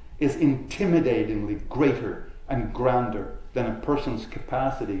metropole is intimidatingly greater and grander than a person's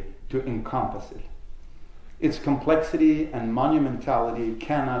capacity to encompass it. Its complexity and monumentality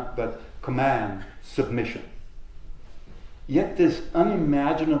cannot but command, submission. Yet this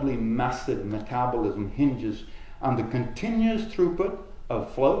unimaginably massive metabolism hinges on the continuous throughput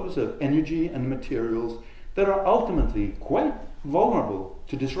of flows of energy and materials that are ultimately quite vulnerable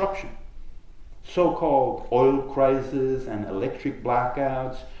to disruption. So-called oil crises and electric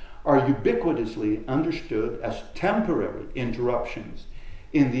blackouts are ubiquitously understood as temporary interruptions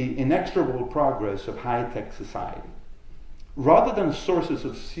in the inexorable progress of high-tech society, rather than sources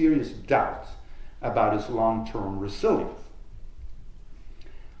of serious doubts about its long-term resilience.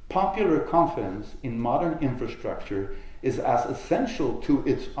 Popular confidence in modern infrastructure is as essential to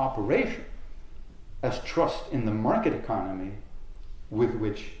its operation as trust in the market economy with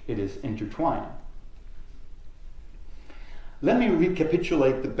which it is intertwined. Let me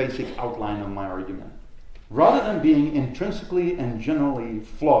recapitulate the basic outline of my argument. Rather than being intrinsically and generally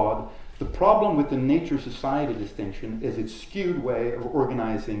flawed, the problem with the nature-society distinction is its skewed way of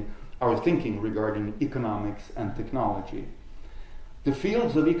organizing our thinking regarding economics and technology. The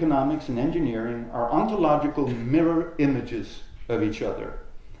fields of economics and engineering are ontological mirror images of each other.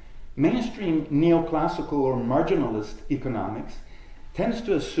 Mainstream neoclassical or marginalist economics tends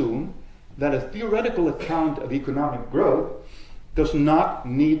to assume that a theoretical account of economic growth does not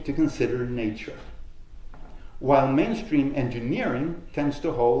need to consider nature, while mainstream engineering tends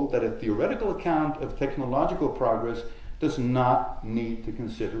to hold that a theoretical account of technological progress does not need to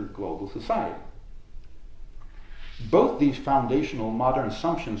consider global society. Both these foundational modern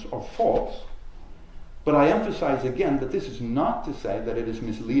assumptions are false, but I emphasize again that this is not to say that it is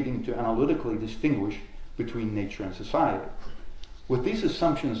misleading to analytically distinguish between nature and society. What these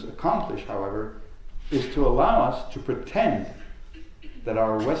assumptions accomplish, however, is to allow us to pretend that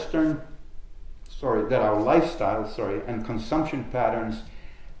our lifestyle and consumption patterns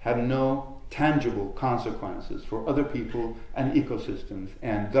have no tangible consequences for other people and ecosystems,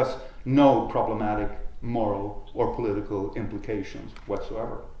 and thus no problematic moral or political implications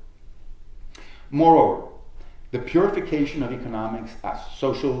whatsoever. Moreover, the purification of economics as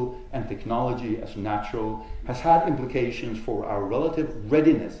social and technology as natural has had implications for our relative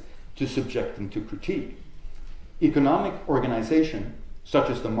readiness to subject them to critique. Economic organization, such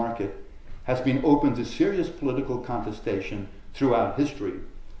as the market, has been open to serious political contestation throughout history,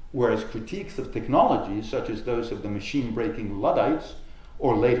 whereas critiques of technology, such as those of the machine-breaking Luddites,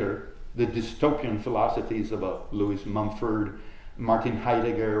 or later the dystopian philosophies of Louis Mumford, Martin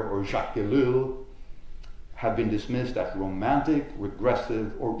Heidegger, or Jacques Ellul, have been dismissed as romantic,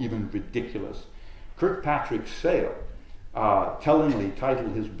 regressive, or even ridiculous. Kirkpatrick Sale tellingly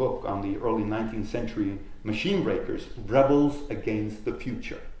titled his book on the early 19th century machine breakers, Rebels Against the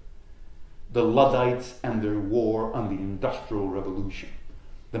Future: The Luddites and Their War on the Industrial Revolution.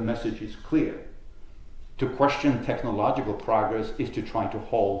 The message is clear. To question technological progress is to try to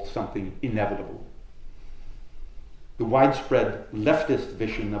halt something inevitable. The widespread leftist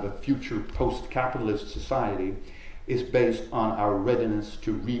vision of a future post-capitalist society is based on our readiness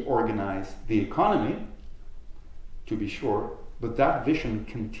to reorganize the economy, to be sure, but that vision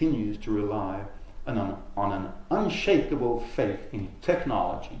continues to rely on an unshakable faith in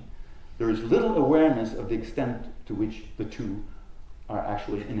technology. There is little awareness of the extent to which the two are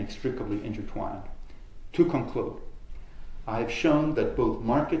actually inextricably intertwined. To conclude, I have shown that both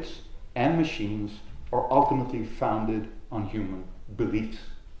markets and machines are ultimately founded on human beliefs.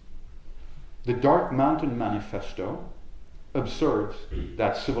 The Dark Mountain Manifesto observes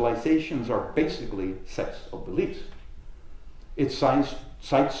that civilizations are basically sets of beliefs. It cites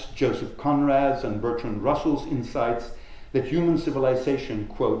Joseph Conrad's and Bertrand Russell's insights that human civilization,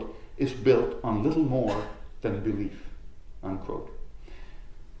 quote, is built on little more than belief, unquote.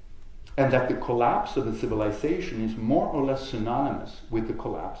 And that the collapse of a civilization is more or less synonymous with the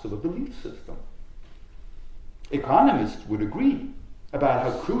collapse of a belief system. Economists would agree about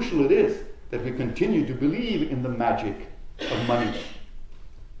how crucial it is that we continue to believe in the magic of money.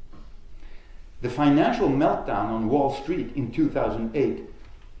 The financial meltdown on Wall Street in 2008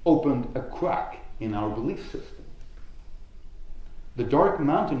 opened a crack in our belief system. The Dark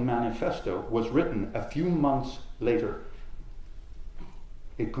Mountain Manifesto was written a few months later.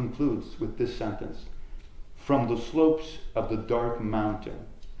 It concludes with this sentence: "From the slopes of the dark mountain,"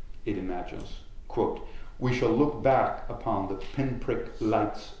 it imagines, quote, "we shall look back upon the pinprick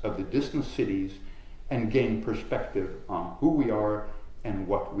lights of the distant cities and gain perspective on who we are and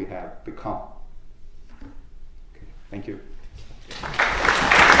what we have become." Okay, thank you.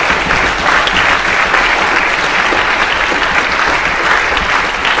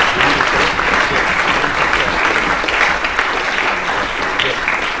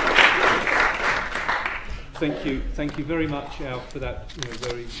 Thank you very much, Alf, for that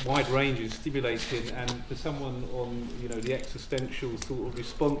very wide range and stimulating. And for someone on the existential sort of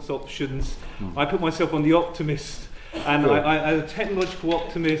response options, I put myself on the optimist, and I'm a technological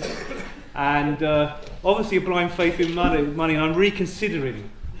optimist, and obviously a blind faith in money. And I'm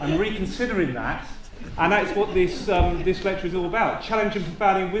reconsidering that, and that's what this lecture is all about: challenging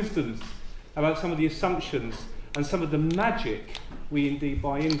prevailing wisdoms about some of the assumptions and some of the magic we indeed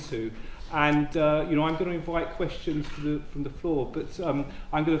buy into. And I'm going to invite questions from the floor, but I'm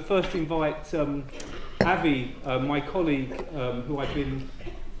going to first invite Avi, my colleague, who I've been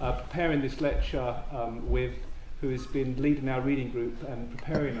preparing this lecture with, who has been leading our reading group and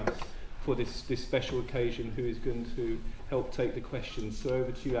preparing us for this special occasion, who is going to help take the questions. So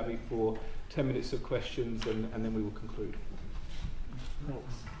over to you, Avi, for 10 minutes of questions, and then we will conclude.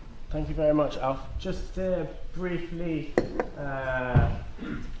 Thanks. Thank you very much, Alf. Just to briefly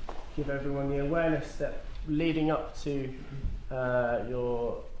give everyone the awareness that leading up to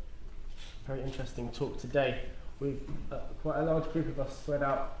your very interesting talk today, we've quite a large group of us spread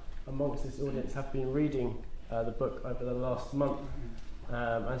out amongst this audience have been reading the book over the last month,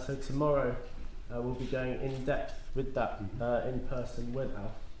 and so tomorrow we'll be going in depth with that in person with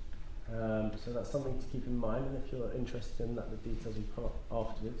Alf. So that's something to keep in mind, and if you're interested in that, the details will come up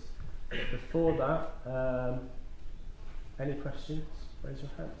afterwards. But before that, any questions? Raise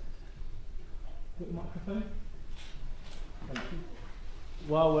your hand. Microphone. Thank you.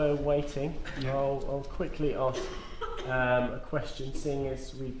 While we're waiting, I'll quickly ask a question, seeing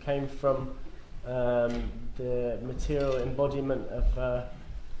as we came from the material embodiment of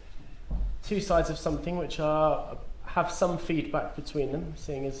two sides of something which have some feedback between them,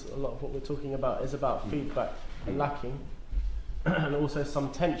 seeing as a lot of what we're talking about is about feedback and lacking, and also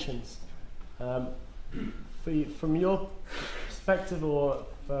some tensions. From your perspective, or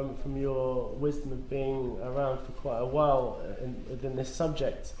from your wisdom of being around for quite a while within this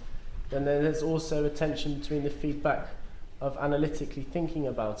subject, then there's also a tension between the feedback of analytically thinking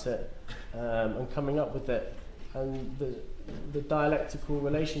about it and coming up with it, and the dialectical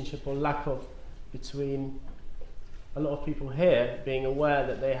relationship or lack of between a lot of people here being aware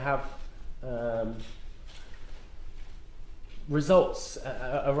that they have results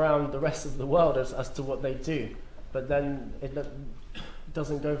around the rest of the world as to what they do, but then it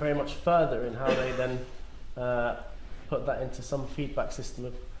doesn't go very much further in how they then put that into some feedback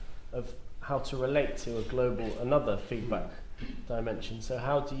system of how to relate to another feedback dimension. So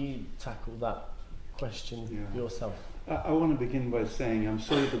how do you tackle that question yourself? I want to begin by saying I'm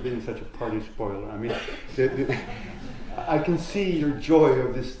sorry for being such a party spoiler. I mean, I can see your joy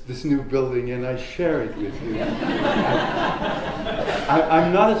of this new building, and I share it with you.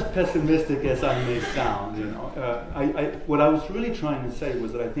 I'm not as pessimistic as I may sound. What I was really trying to say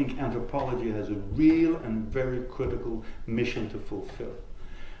was that I think anthropology has a real and very critical mission to fulfill.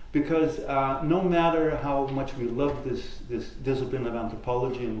 Because no matter how much we love this discipline of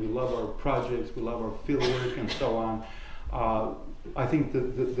anthropology, and we love our projects, we love our fieldwork, and so on, I think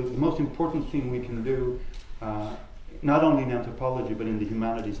the most important thing we can do, not only in anthropology but in the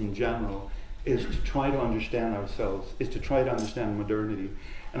humanities in general, is to try to understand ourselves, is to try to understand modernity.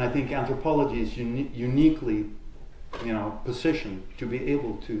 And I think anthropology is uniquely, positioned to be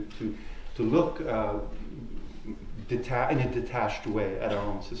able to look in a detached way at our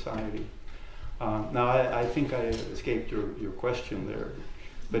own society. Now, I think I escaped your question there,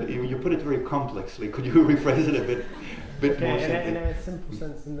 but you put it very complexly. Could you rephrase it a bit more simply? In a simple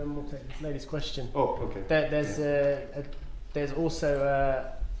sense, and then we'll take this lady's question. Oh, okay. There's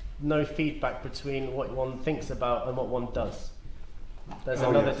also no feedback between what one thinks about and what one does. There's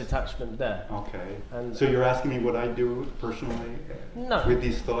another detachment there. Okay. And so you're asking me what I do personally with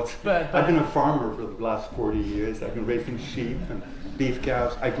these thoughts? But I've been a farmer for the last 40 years. I've been raising sheep and beef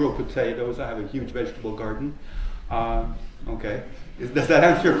cows. I grow potatoes. I have a huge vegetable garden. Okay. Does that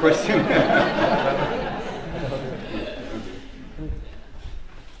answer your question?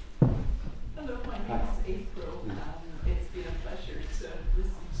 Hello, my name is April. It's been a pleasure to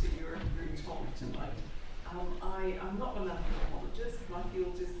listen to your talk tonight. I'm not an anthropologist. My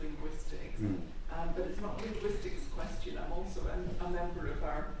field is linguistics, but it's not a linguistics question. I'm also a member of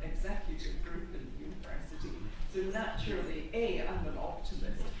our executive group in the university. So naturally, A, I'm an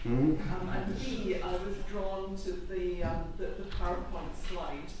optimist, and B, I was drawn to the PowerPoint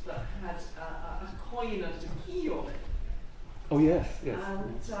slide that had a coin and a key on it. Oh yes, yes.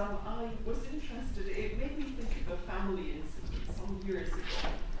 And I was interested, it made me think of a family incident some years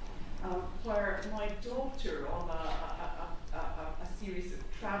ago, where my daughter on a series of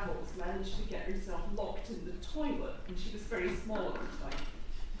travels managed to get herself locked in the toilet, and she was very small at the time.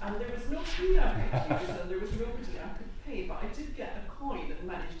 And there was no fee I could use, and there was nobody I could pay, but I did get a coin and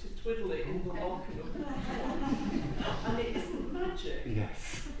managed to twiddle it in the locket of the door. And it isn't magic.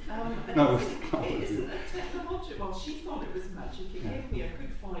 Yes. No, it isn't a technology. Well, she thought it was magic. It gave me a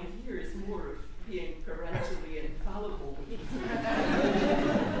good 5 years more of being parentally infallible, which was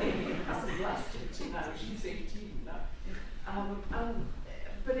maybe it hasn't lasted to now. She's 18 now.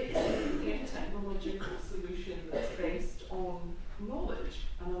 But it isn't really a technological solution that's based on knowledge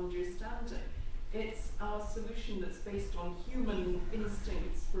and understanding. It's a solution that's based on human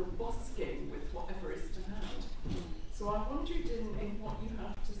instincts for busking with whatever is to hand. So I wondered in what you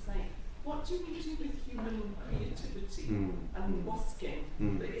have to say, what do we do with human creativity and busking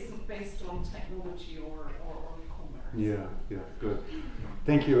that isn't based on technology or commerce? Yeah, good.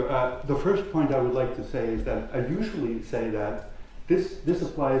 Thank you. The first point I would like to say is that I usually say that this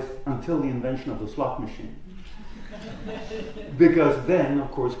applies until the invention of the slot machine. Because then,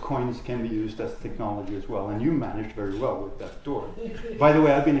 of course, coins can be used as technology as well, and you managed very well with that door. By the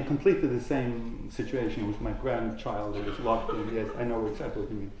way, I've been in completely the same situation with my grandchild who was locked in. Yes, I know exactly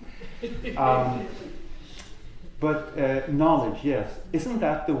what you mean. But knowledge, yes. Isn't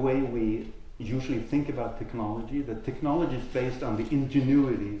that the way we usually think about technology? That technology is based on the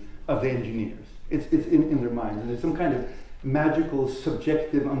ingenuity of the engineers. It's in their mind, and there's some kind of magical,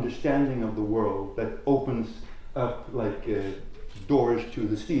 subjective understanding of the world that opens up like doors to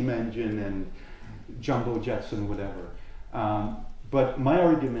the steam engine and jumbo jets and whatever. But my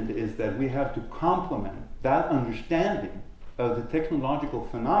argument is that we have to complement that understanding of the technological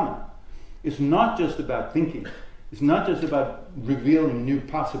phenomena. It's not just about thinking. It's not just about revealing new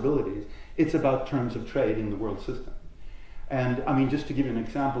possibilities. It's about terms of trade in the world system. And I mean, just to give you an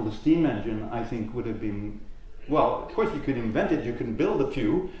example, the steam engine, I think, would have been, well, of course you could invent it, you can build a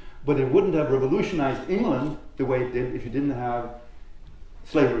few, but it wouldn't have revolutionized England the way it did if you didn't have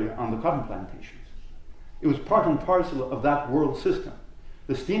slavery on the cotton plantations. It was part and parcel of that world system.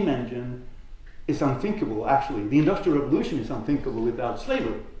 The steam engine is unthinkable, actually. The Industrial Revolution is unthinkable without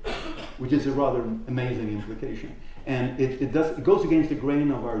slavery, which is a rather amazing implication. And it goes against the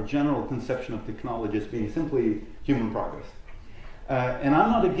grain of our general conception of technology as being simply human progress. And I'm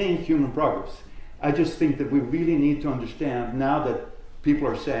not against human progress. I just think that we really need to understand, now that people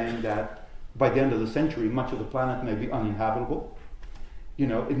are saying that by the end of the century, much of the planet may be uninhabitable. You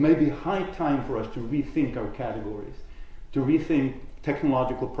know, it may be high time for us to rethink our categories, to rethink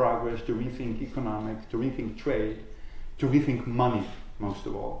technological progress, to rethink economics, to rethink trade, to rethink money, most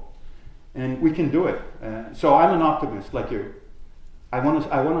of all. And we can do it. So I'm an optimist, like you. I want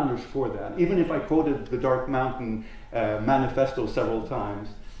to underscore that. Even if I quoted the Dark Mountain manifesto several times,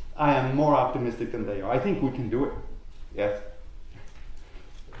 I am more optimistic than they are. I think we can do it. Yes.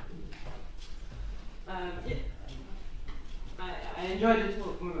 I enjoyed the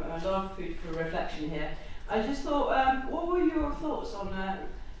talk, a lot of food for reflection here. I just thought, what were your thoughts on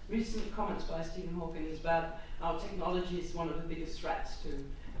recent comments by Stephen Hawking about how technology is one of the biggest threats to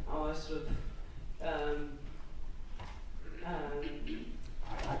our sort of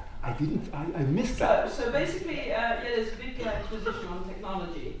I missed that. So basically, yeah, there's a big exposition on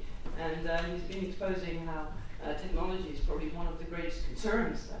technology, and he's been exposing how technology is probably one of the greatest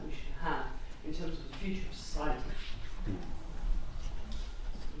concerns that we should have in terms of the future of society.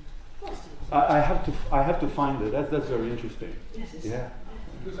 I have to find it. That's very interesting. Yes, yeah.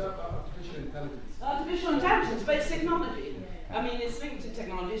 Because artificial intelligence. Artificial intelligence, but it's technology. I mean, it's linked to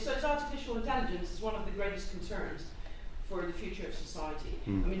technology. So it's artificial intelligence is one of the greatest concerns for the future of society. I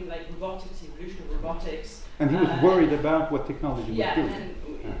mean, like robotics, evolution of robotics. And he was worried about what technology would do. Yeah, and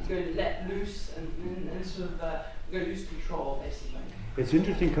it's going to let loose and sort of going to lose control, basically. It's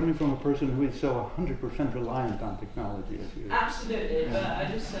interesting coming from a person who is so 100% reliant on technology. Absolutely, but I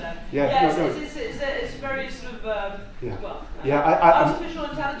just it's very sort of artificial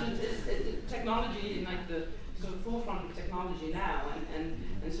intelligence is technology in like the sort of forefront of technology now,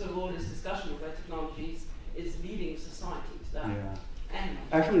 and sort of all this discussion of where technology is leading society to that. Yeah.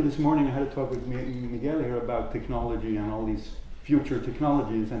 Actually, this morning I had a talk with Miguel here about technology and all these future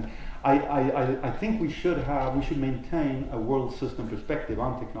technologies, and I think we should maintain a world system perspective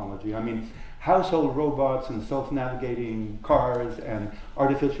on technology. I mean, household robots and self-navigating cars and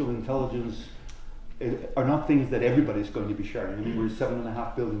artificial intelligence are not things that everybody's going to be sharing. I mean, we're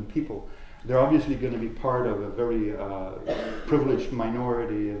 7.5 billion people. They're obviously going to be part of a very privileged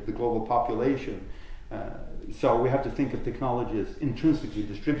minority of the global population. So we have to think of technology as intrinsically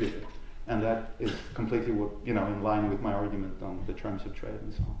distributed, and that is completely in line with my argument on the terms of trade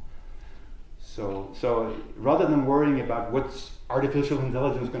and so on. So rather than worrying about what's artificial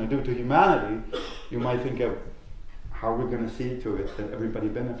intelligence going to do to humanity, you might think of how we're going to see to it that everybody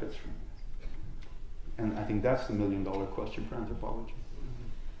benefits from it. And I think that's the million-dollar question for anthropology.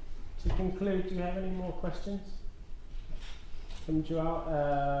 To conclude, do you have any more questions from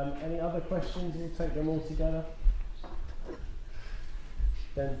Joao? Any other questions? We'll take them all together.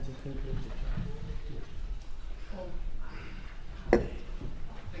 Then to conclude. Thank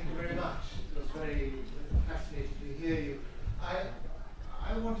you very much. It was very fascinating to hear you.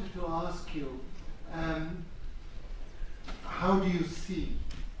 I wanted to ask you, how do you see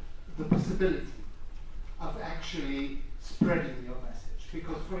the possibility of actually spreading your message?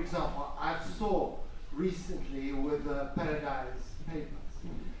 Because, for example, I saw recently with the Paradise Papers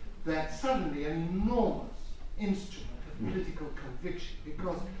that suddenly an enormous instrument of political conviction,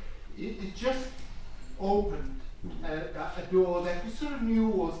 because it just opened a door that we sort of knew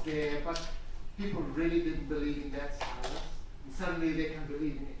was there, but people really didn't believe in that silence, and suddenly they can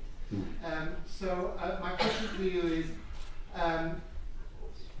believe in it. So my question to you is,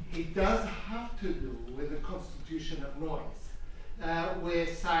 it does have to do with the constitution of noise, where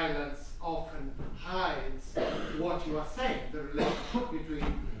silence often hides what you are saying, the relationship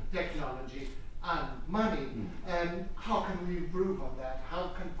between technology and money. And how can we improve on that?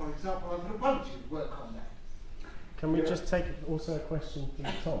 How can, for example, anthropology work on that? Can we just take also a question from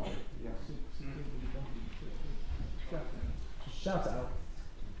Tom? Yes. Just shout it out.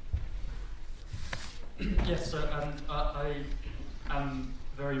 Yes, so I am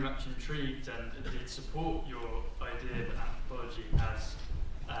very much intrigued and indeed support your idea that anthropology has,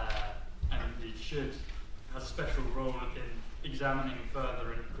 and indeed should, has a special role in examining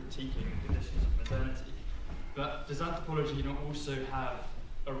further and critiquing the conditions of modernity. But does anthropology not also have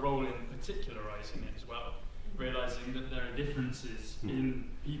a role in particularizing it as well, realizing that there are differences in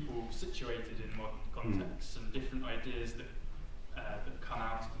people situated in modern contexts and different ideas that come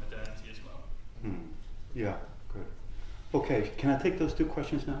out of modernity as well? Yeah, good. Okay, can I take those two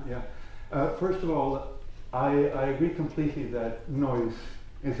questions now? Yeah. First of all, I agree completely that noise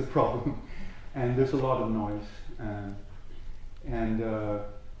is a problem, and there's a lot of noise, and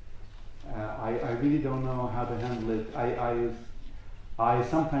I really don't know how to handle it. I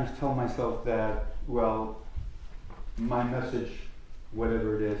sometimes tell myself that, well, my message,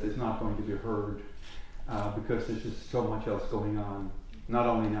 whatever it is not going to be heard because there's just so much else going on, not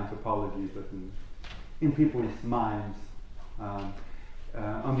only in anthropology but in people's minds.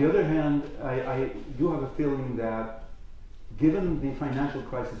 On the other hand, I do have a feeling that given the financial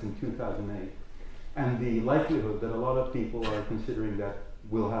crisis in 2008 and the likelihood that a lot of people are considering that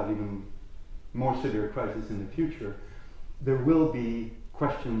we'll have even more severe crisis in the future, there will be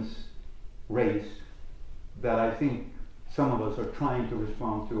questions raised that I think some of us are trying to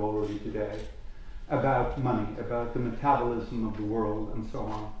respond to already today about money, about the metabolism of the world, and so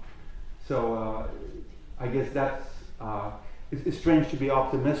on. So I guess that's, it's strange to be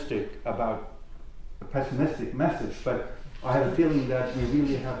optimistic about a pessimistic message, but I have a feeling that we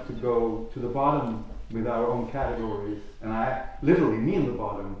really have to go to the bottom with our own categories, and I literally mean the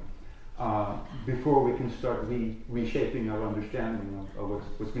bottom, before we can start reshaping our understanding of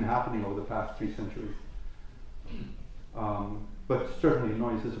what's been happening over the past 3 centuries. But certainly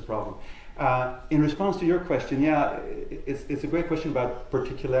noise is a problem. In response to your question, yeah, it's a great question about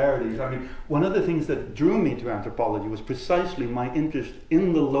particularities. I mean, one of the things that drew me to anthropology was precisely my interest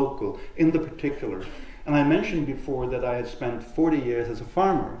in the local, in the particular. And I mentioned before that I had spent 40 years as a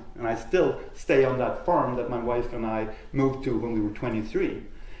farmer, and I still stay on that farm that my wife and I moved to when we were 23.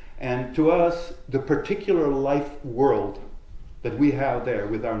 And to us, the particular life world that we have there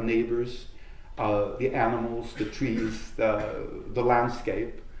with our neighbors, the animals, the trees, the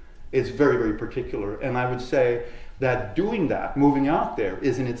landscape, is very, very particular. And I would say that doing that, moving out there,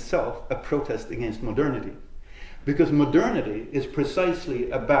 is in itself a protest against modernity. Because modernity is precisely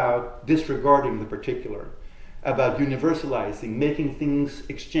about disregarding the particular, about universalizing, making things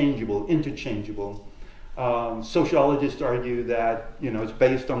exchangeable, interchangeable. Sociologists argue that it's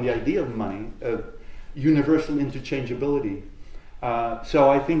based on the idea of money, of universal interchangeability.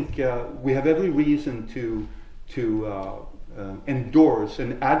 So I think we have every reason to endorse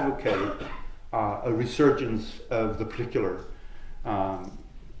and advocate a resurgence of the particular.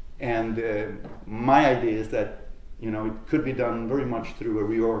 And my idea is that it could be done very much through a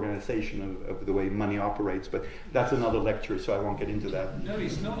reorganization of the way money operates, but that's another lecture, so I won't get into that. No,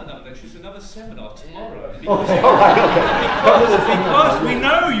 it's not another lecture, it's another seminar tomorrow. Okay, all right, okay. Because we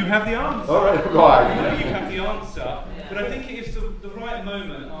know you have the answer. All right, We know you have the answer, but I think it is the right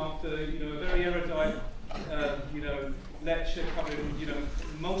moment after a very erudite lecture covering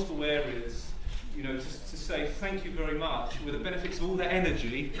multiple areas you know, to say thank you very much with the benefits of all that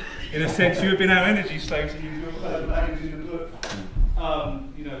energy. In a sense, you have been our energy slaves, and you've got language in the book.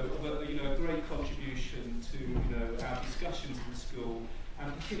 You know, a great contribution to our discussions in school,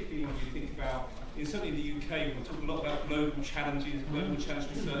 and particularly when you think about, certainly in the UK, we talk a lot about global challenges, global challenge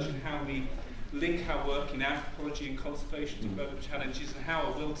research, and how we link our work in anthropology and conservation to global challenges, and how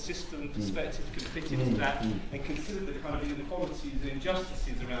a world system perspective can fit into that, and consider the kind of inequalities and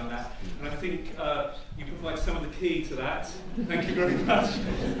injustices around that. And I think you provide some of the key to that. Thank you very much.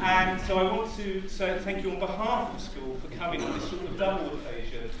 And so I want to say thank you on behalf of the school for coming on this sort of double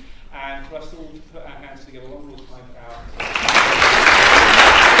occasion, and for us all to put our hands together one more time for our.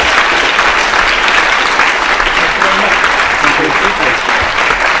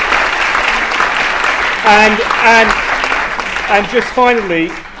 And just finally,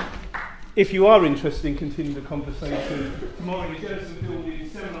 if you are interested in continuing the conversation, tomorrow in the Jefferson Building,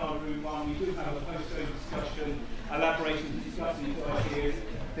 Seminar Room 1, we do have a post-day discussion, elaborating and discussing these ideas.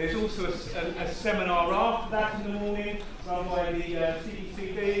 There's also a seminar after that in the morning, run by the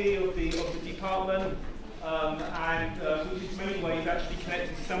CDCB of the department, which is in many ways actually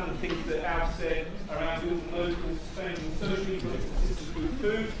connected to some of the things that Alf said around building local, sustainable, and socially consistent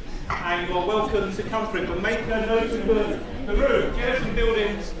food. And you are welcome to come for it, but make a note of the room, Jefferson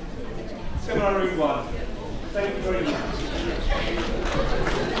Buildings, Seminar Room 1. Thank you very much.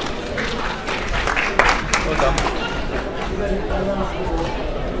 Well done.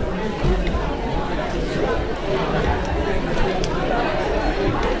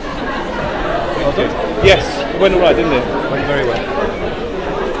 Well done? Yes, it went all right, didn't it? Went very well.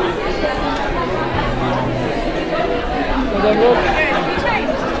 Well done, Rob.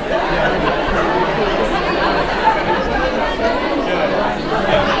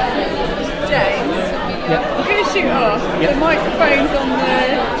 James, we're going to shoot off. The microphone's on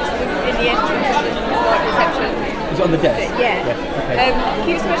in the entrance of the reception. Is it on the desk? Yeah. Okay. Can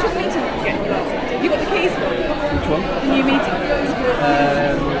you special meeting get you got the keys for it? Which one? The new meeting.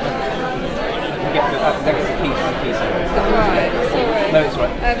 I get the keys from the keys. Right, sorry. No, it's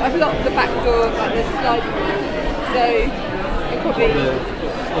right. I've locked the back door, like the slide, so it probably.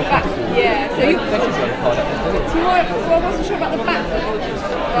 Back, yeah, so you I wasn't sure about the back door,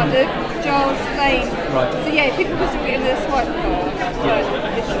 like the Giles Lane. Right. So yeah, people can still get in the swipe card.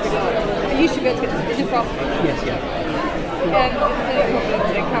 It should be like. You should be able to get in the front. Yes, yeah. If there's any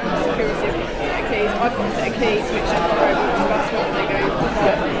problems, then capital security have got a set of keys. I've got a set of keys which I'm very much discuss when they go.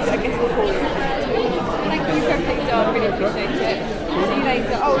 I guess I'll call you. Thank you for everything done, really appreciate it. See you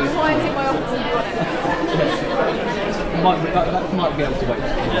later. Oh, the client's in my office and you want it. That might be able to wait.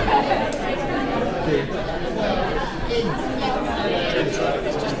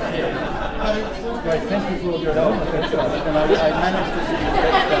 Right, thank you for your help. And I managed to do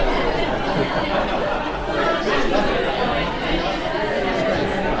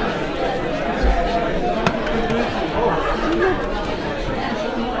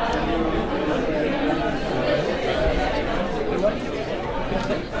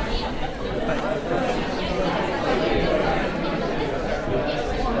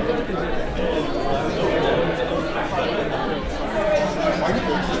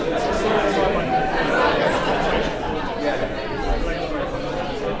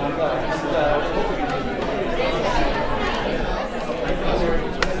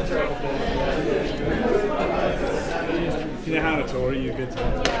Are you good to I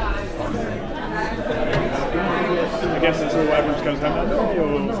guess it's all everyone just goes home now, or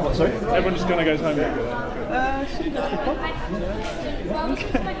what, sorry? Everyone just kind of goes home now? Should we go to the pub?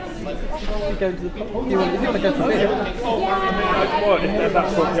 We go to the pub. If you want to go for a beer. Well, if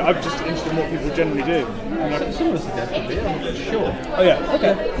that's what, I'm just interested in what people generally do. Some of us go for a beer, I'm sure. Oh yeah.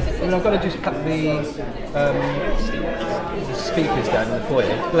 Okay. I mean, I've got to just pack the speakers down in the foyer.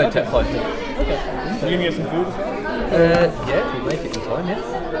 It'll only take 5 minutes. Okay. So you can get some food as well? Yeah, if we make it in time, yeah.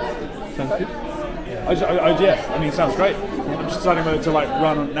 Sounds good. Yeah, I mean, it sounds great. I'm just deciding whether to like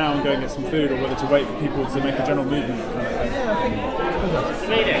run now and go and get some food, or whether to wait for people to make a general movement kind of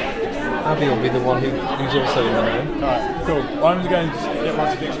thing. Abby will be the one who's also in the room. Alright, cool. Well, I'm going to get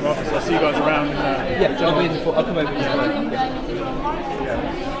my tickets from office. I'll see you guys around. Yeah, I'll be in the I'll come over here.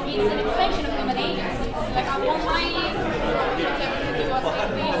 It's an extension of human agency. Like online,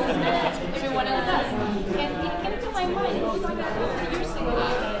 everyone else does. It came to my mind, it was like producing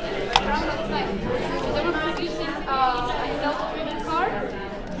they were producing a self-driven car.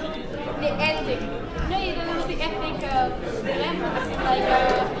 The ethic. No, there was the ethic dilemma, like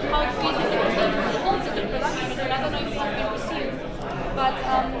how to use the concept of production, and I don't know if it's been received. But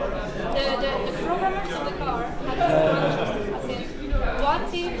the programmers of the car had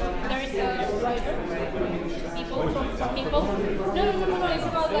if there is a driver, people, from people. No, it's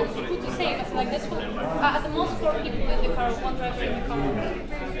about like who to save. It's like this one. At the most 4 people in the car, 1 driver in the car,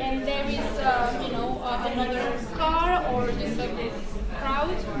 and there is another car or just like a crowd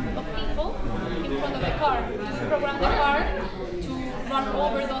of people in front of the car. You program the car to run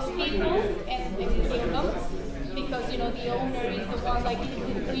over those people and clear them. Because the owner is the one like we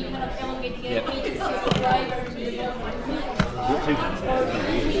kind of elongate the agency of the driver to the or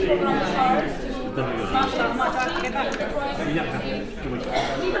we program the car to rush out much the driver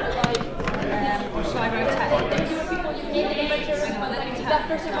that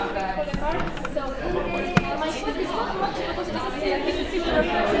person was for the car. So my question is not much because it's a similar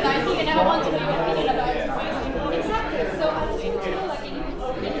question that I think and I want to know your opinion about it. Exactly. So I feel like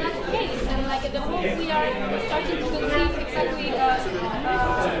in that case and like the moment we are starting to conceive exactly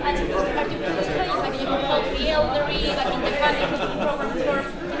artificial intelligence, like for the elderly, like in Japan they put programs for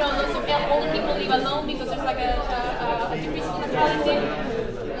those older people live alone because there's like a decrease in mortality.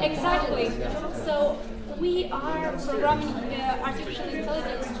 Exactly. So we are programming artificial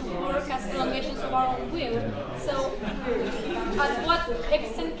intelligence to work as elongations of our own will. So at what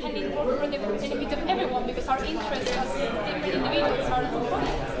extent can it work for the benefit of everyone? Because our interests as different individuals are important.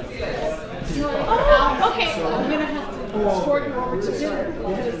 Oh, okay. So I'm going to have to escort you over to dinner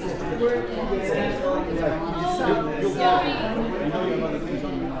because we're sorry.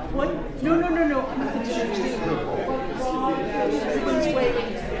 What? No. I'm at the dinner too. Everyone's waiting.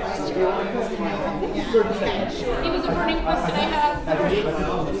 It was a burning question I had.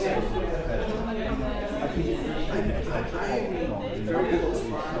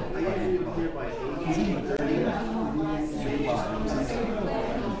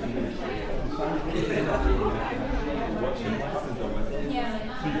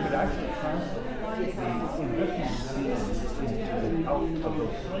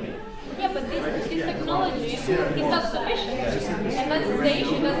 Yeah, but this technology is not sufficient. And that's the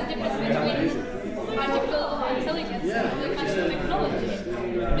issue, that's the difference between artificial intelligence and the kind of technology.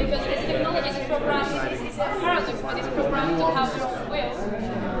 Because this technology is programmed, it's a paradox, but it's programmed to have your own will.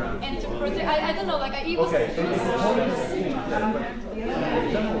 And to protect, I don't know, like it was...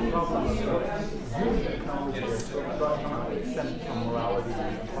 From morality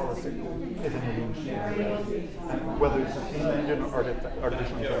and policy is an illusion. And whether it's a steam engine or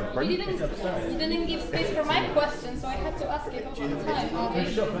artificial intelligence. You didn't give space for my question, so I had to ask it all the time.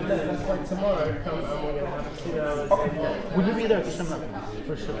 That's why tomorrow come and we're going to have 2 hours. Will you be there for seminar?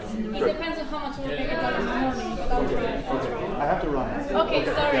 For sure. It depends on how much work I get done in the morning, but I'll try. I have to run. Okay,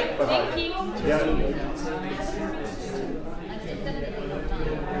 sorry. Thank you.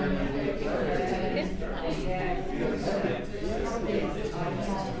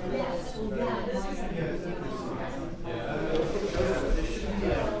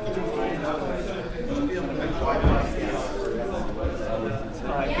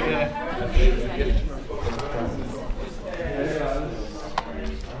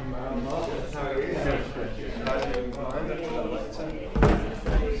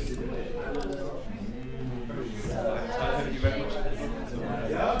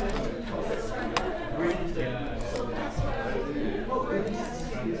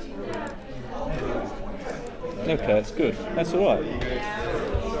 Okay, that's good. That's all right.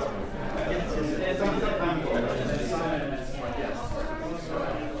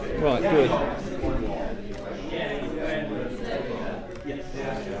 Right, good.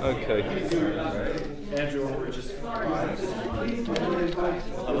 Okay. Andrew, we're just. I think he's going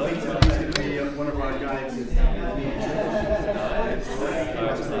to be one of our guides.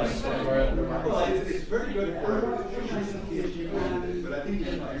 It's very good for a recent PhD candidate, but I think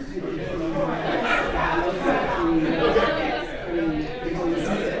I'm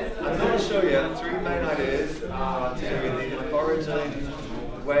going to show you 3 main ideas to do with the foraging,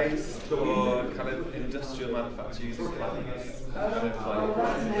 waste, or kind of industrial manufacture using plants. Yeah.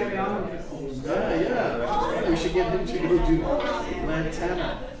 We should get him to go do Lantana.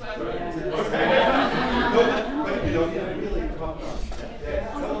 But you don't really talk about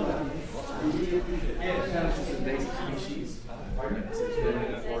invasive species. In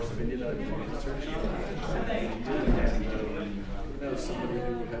the forest of India, somebody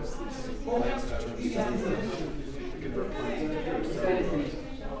who has these plants to convert plants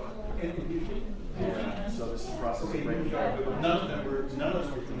into so this is the process of breaking down. None of them were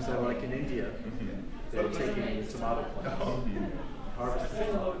things that are like in India. They're taking the tomato plants, harvesting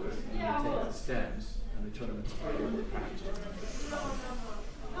them, and they take the stems and they turn them into packaging.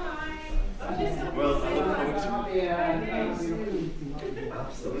 Well, I look forward to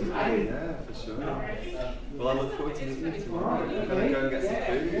absolutely, yeah, for sure. Well, I look forward to meeting if you want. I'm going to go and get some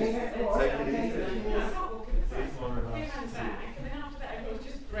food. Take it easy.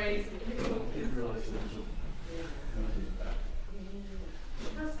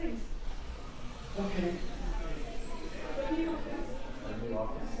 Okay. New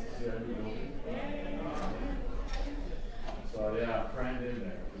office, so yeah, crammed in there.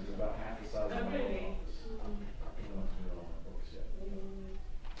 It was about half the size of my old office.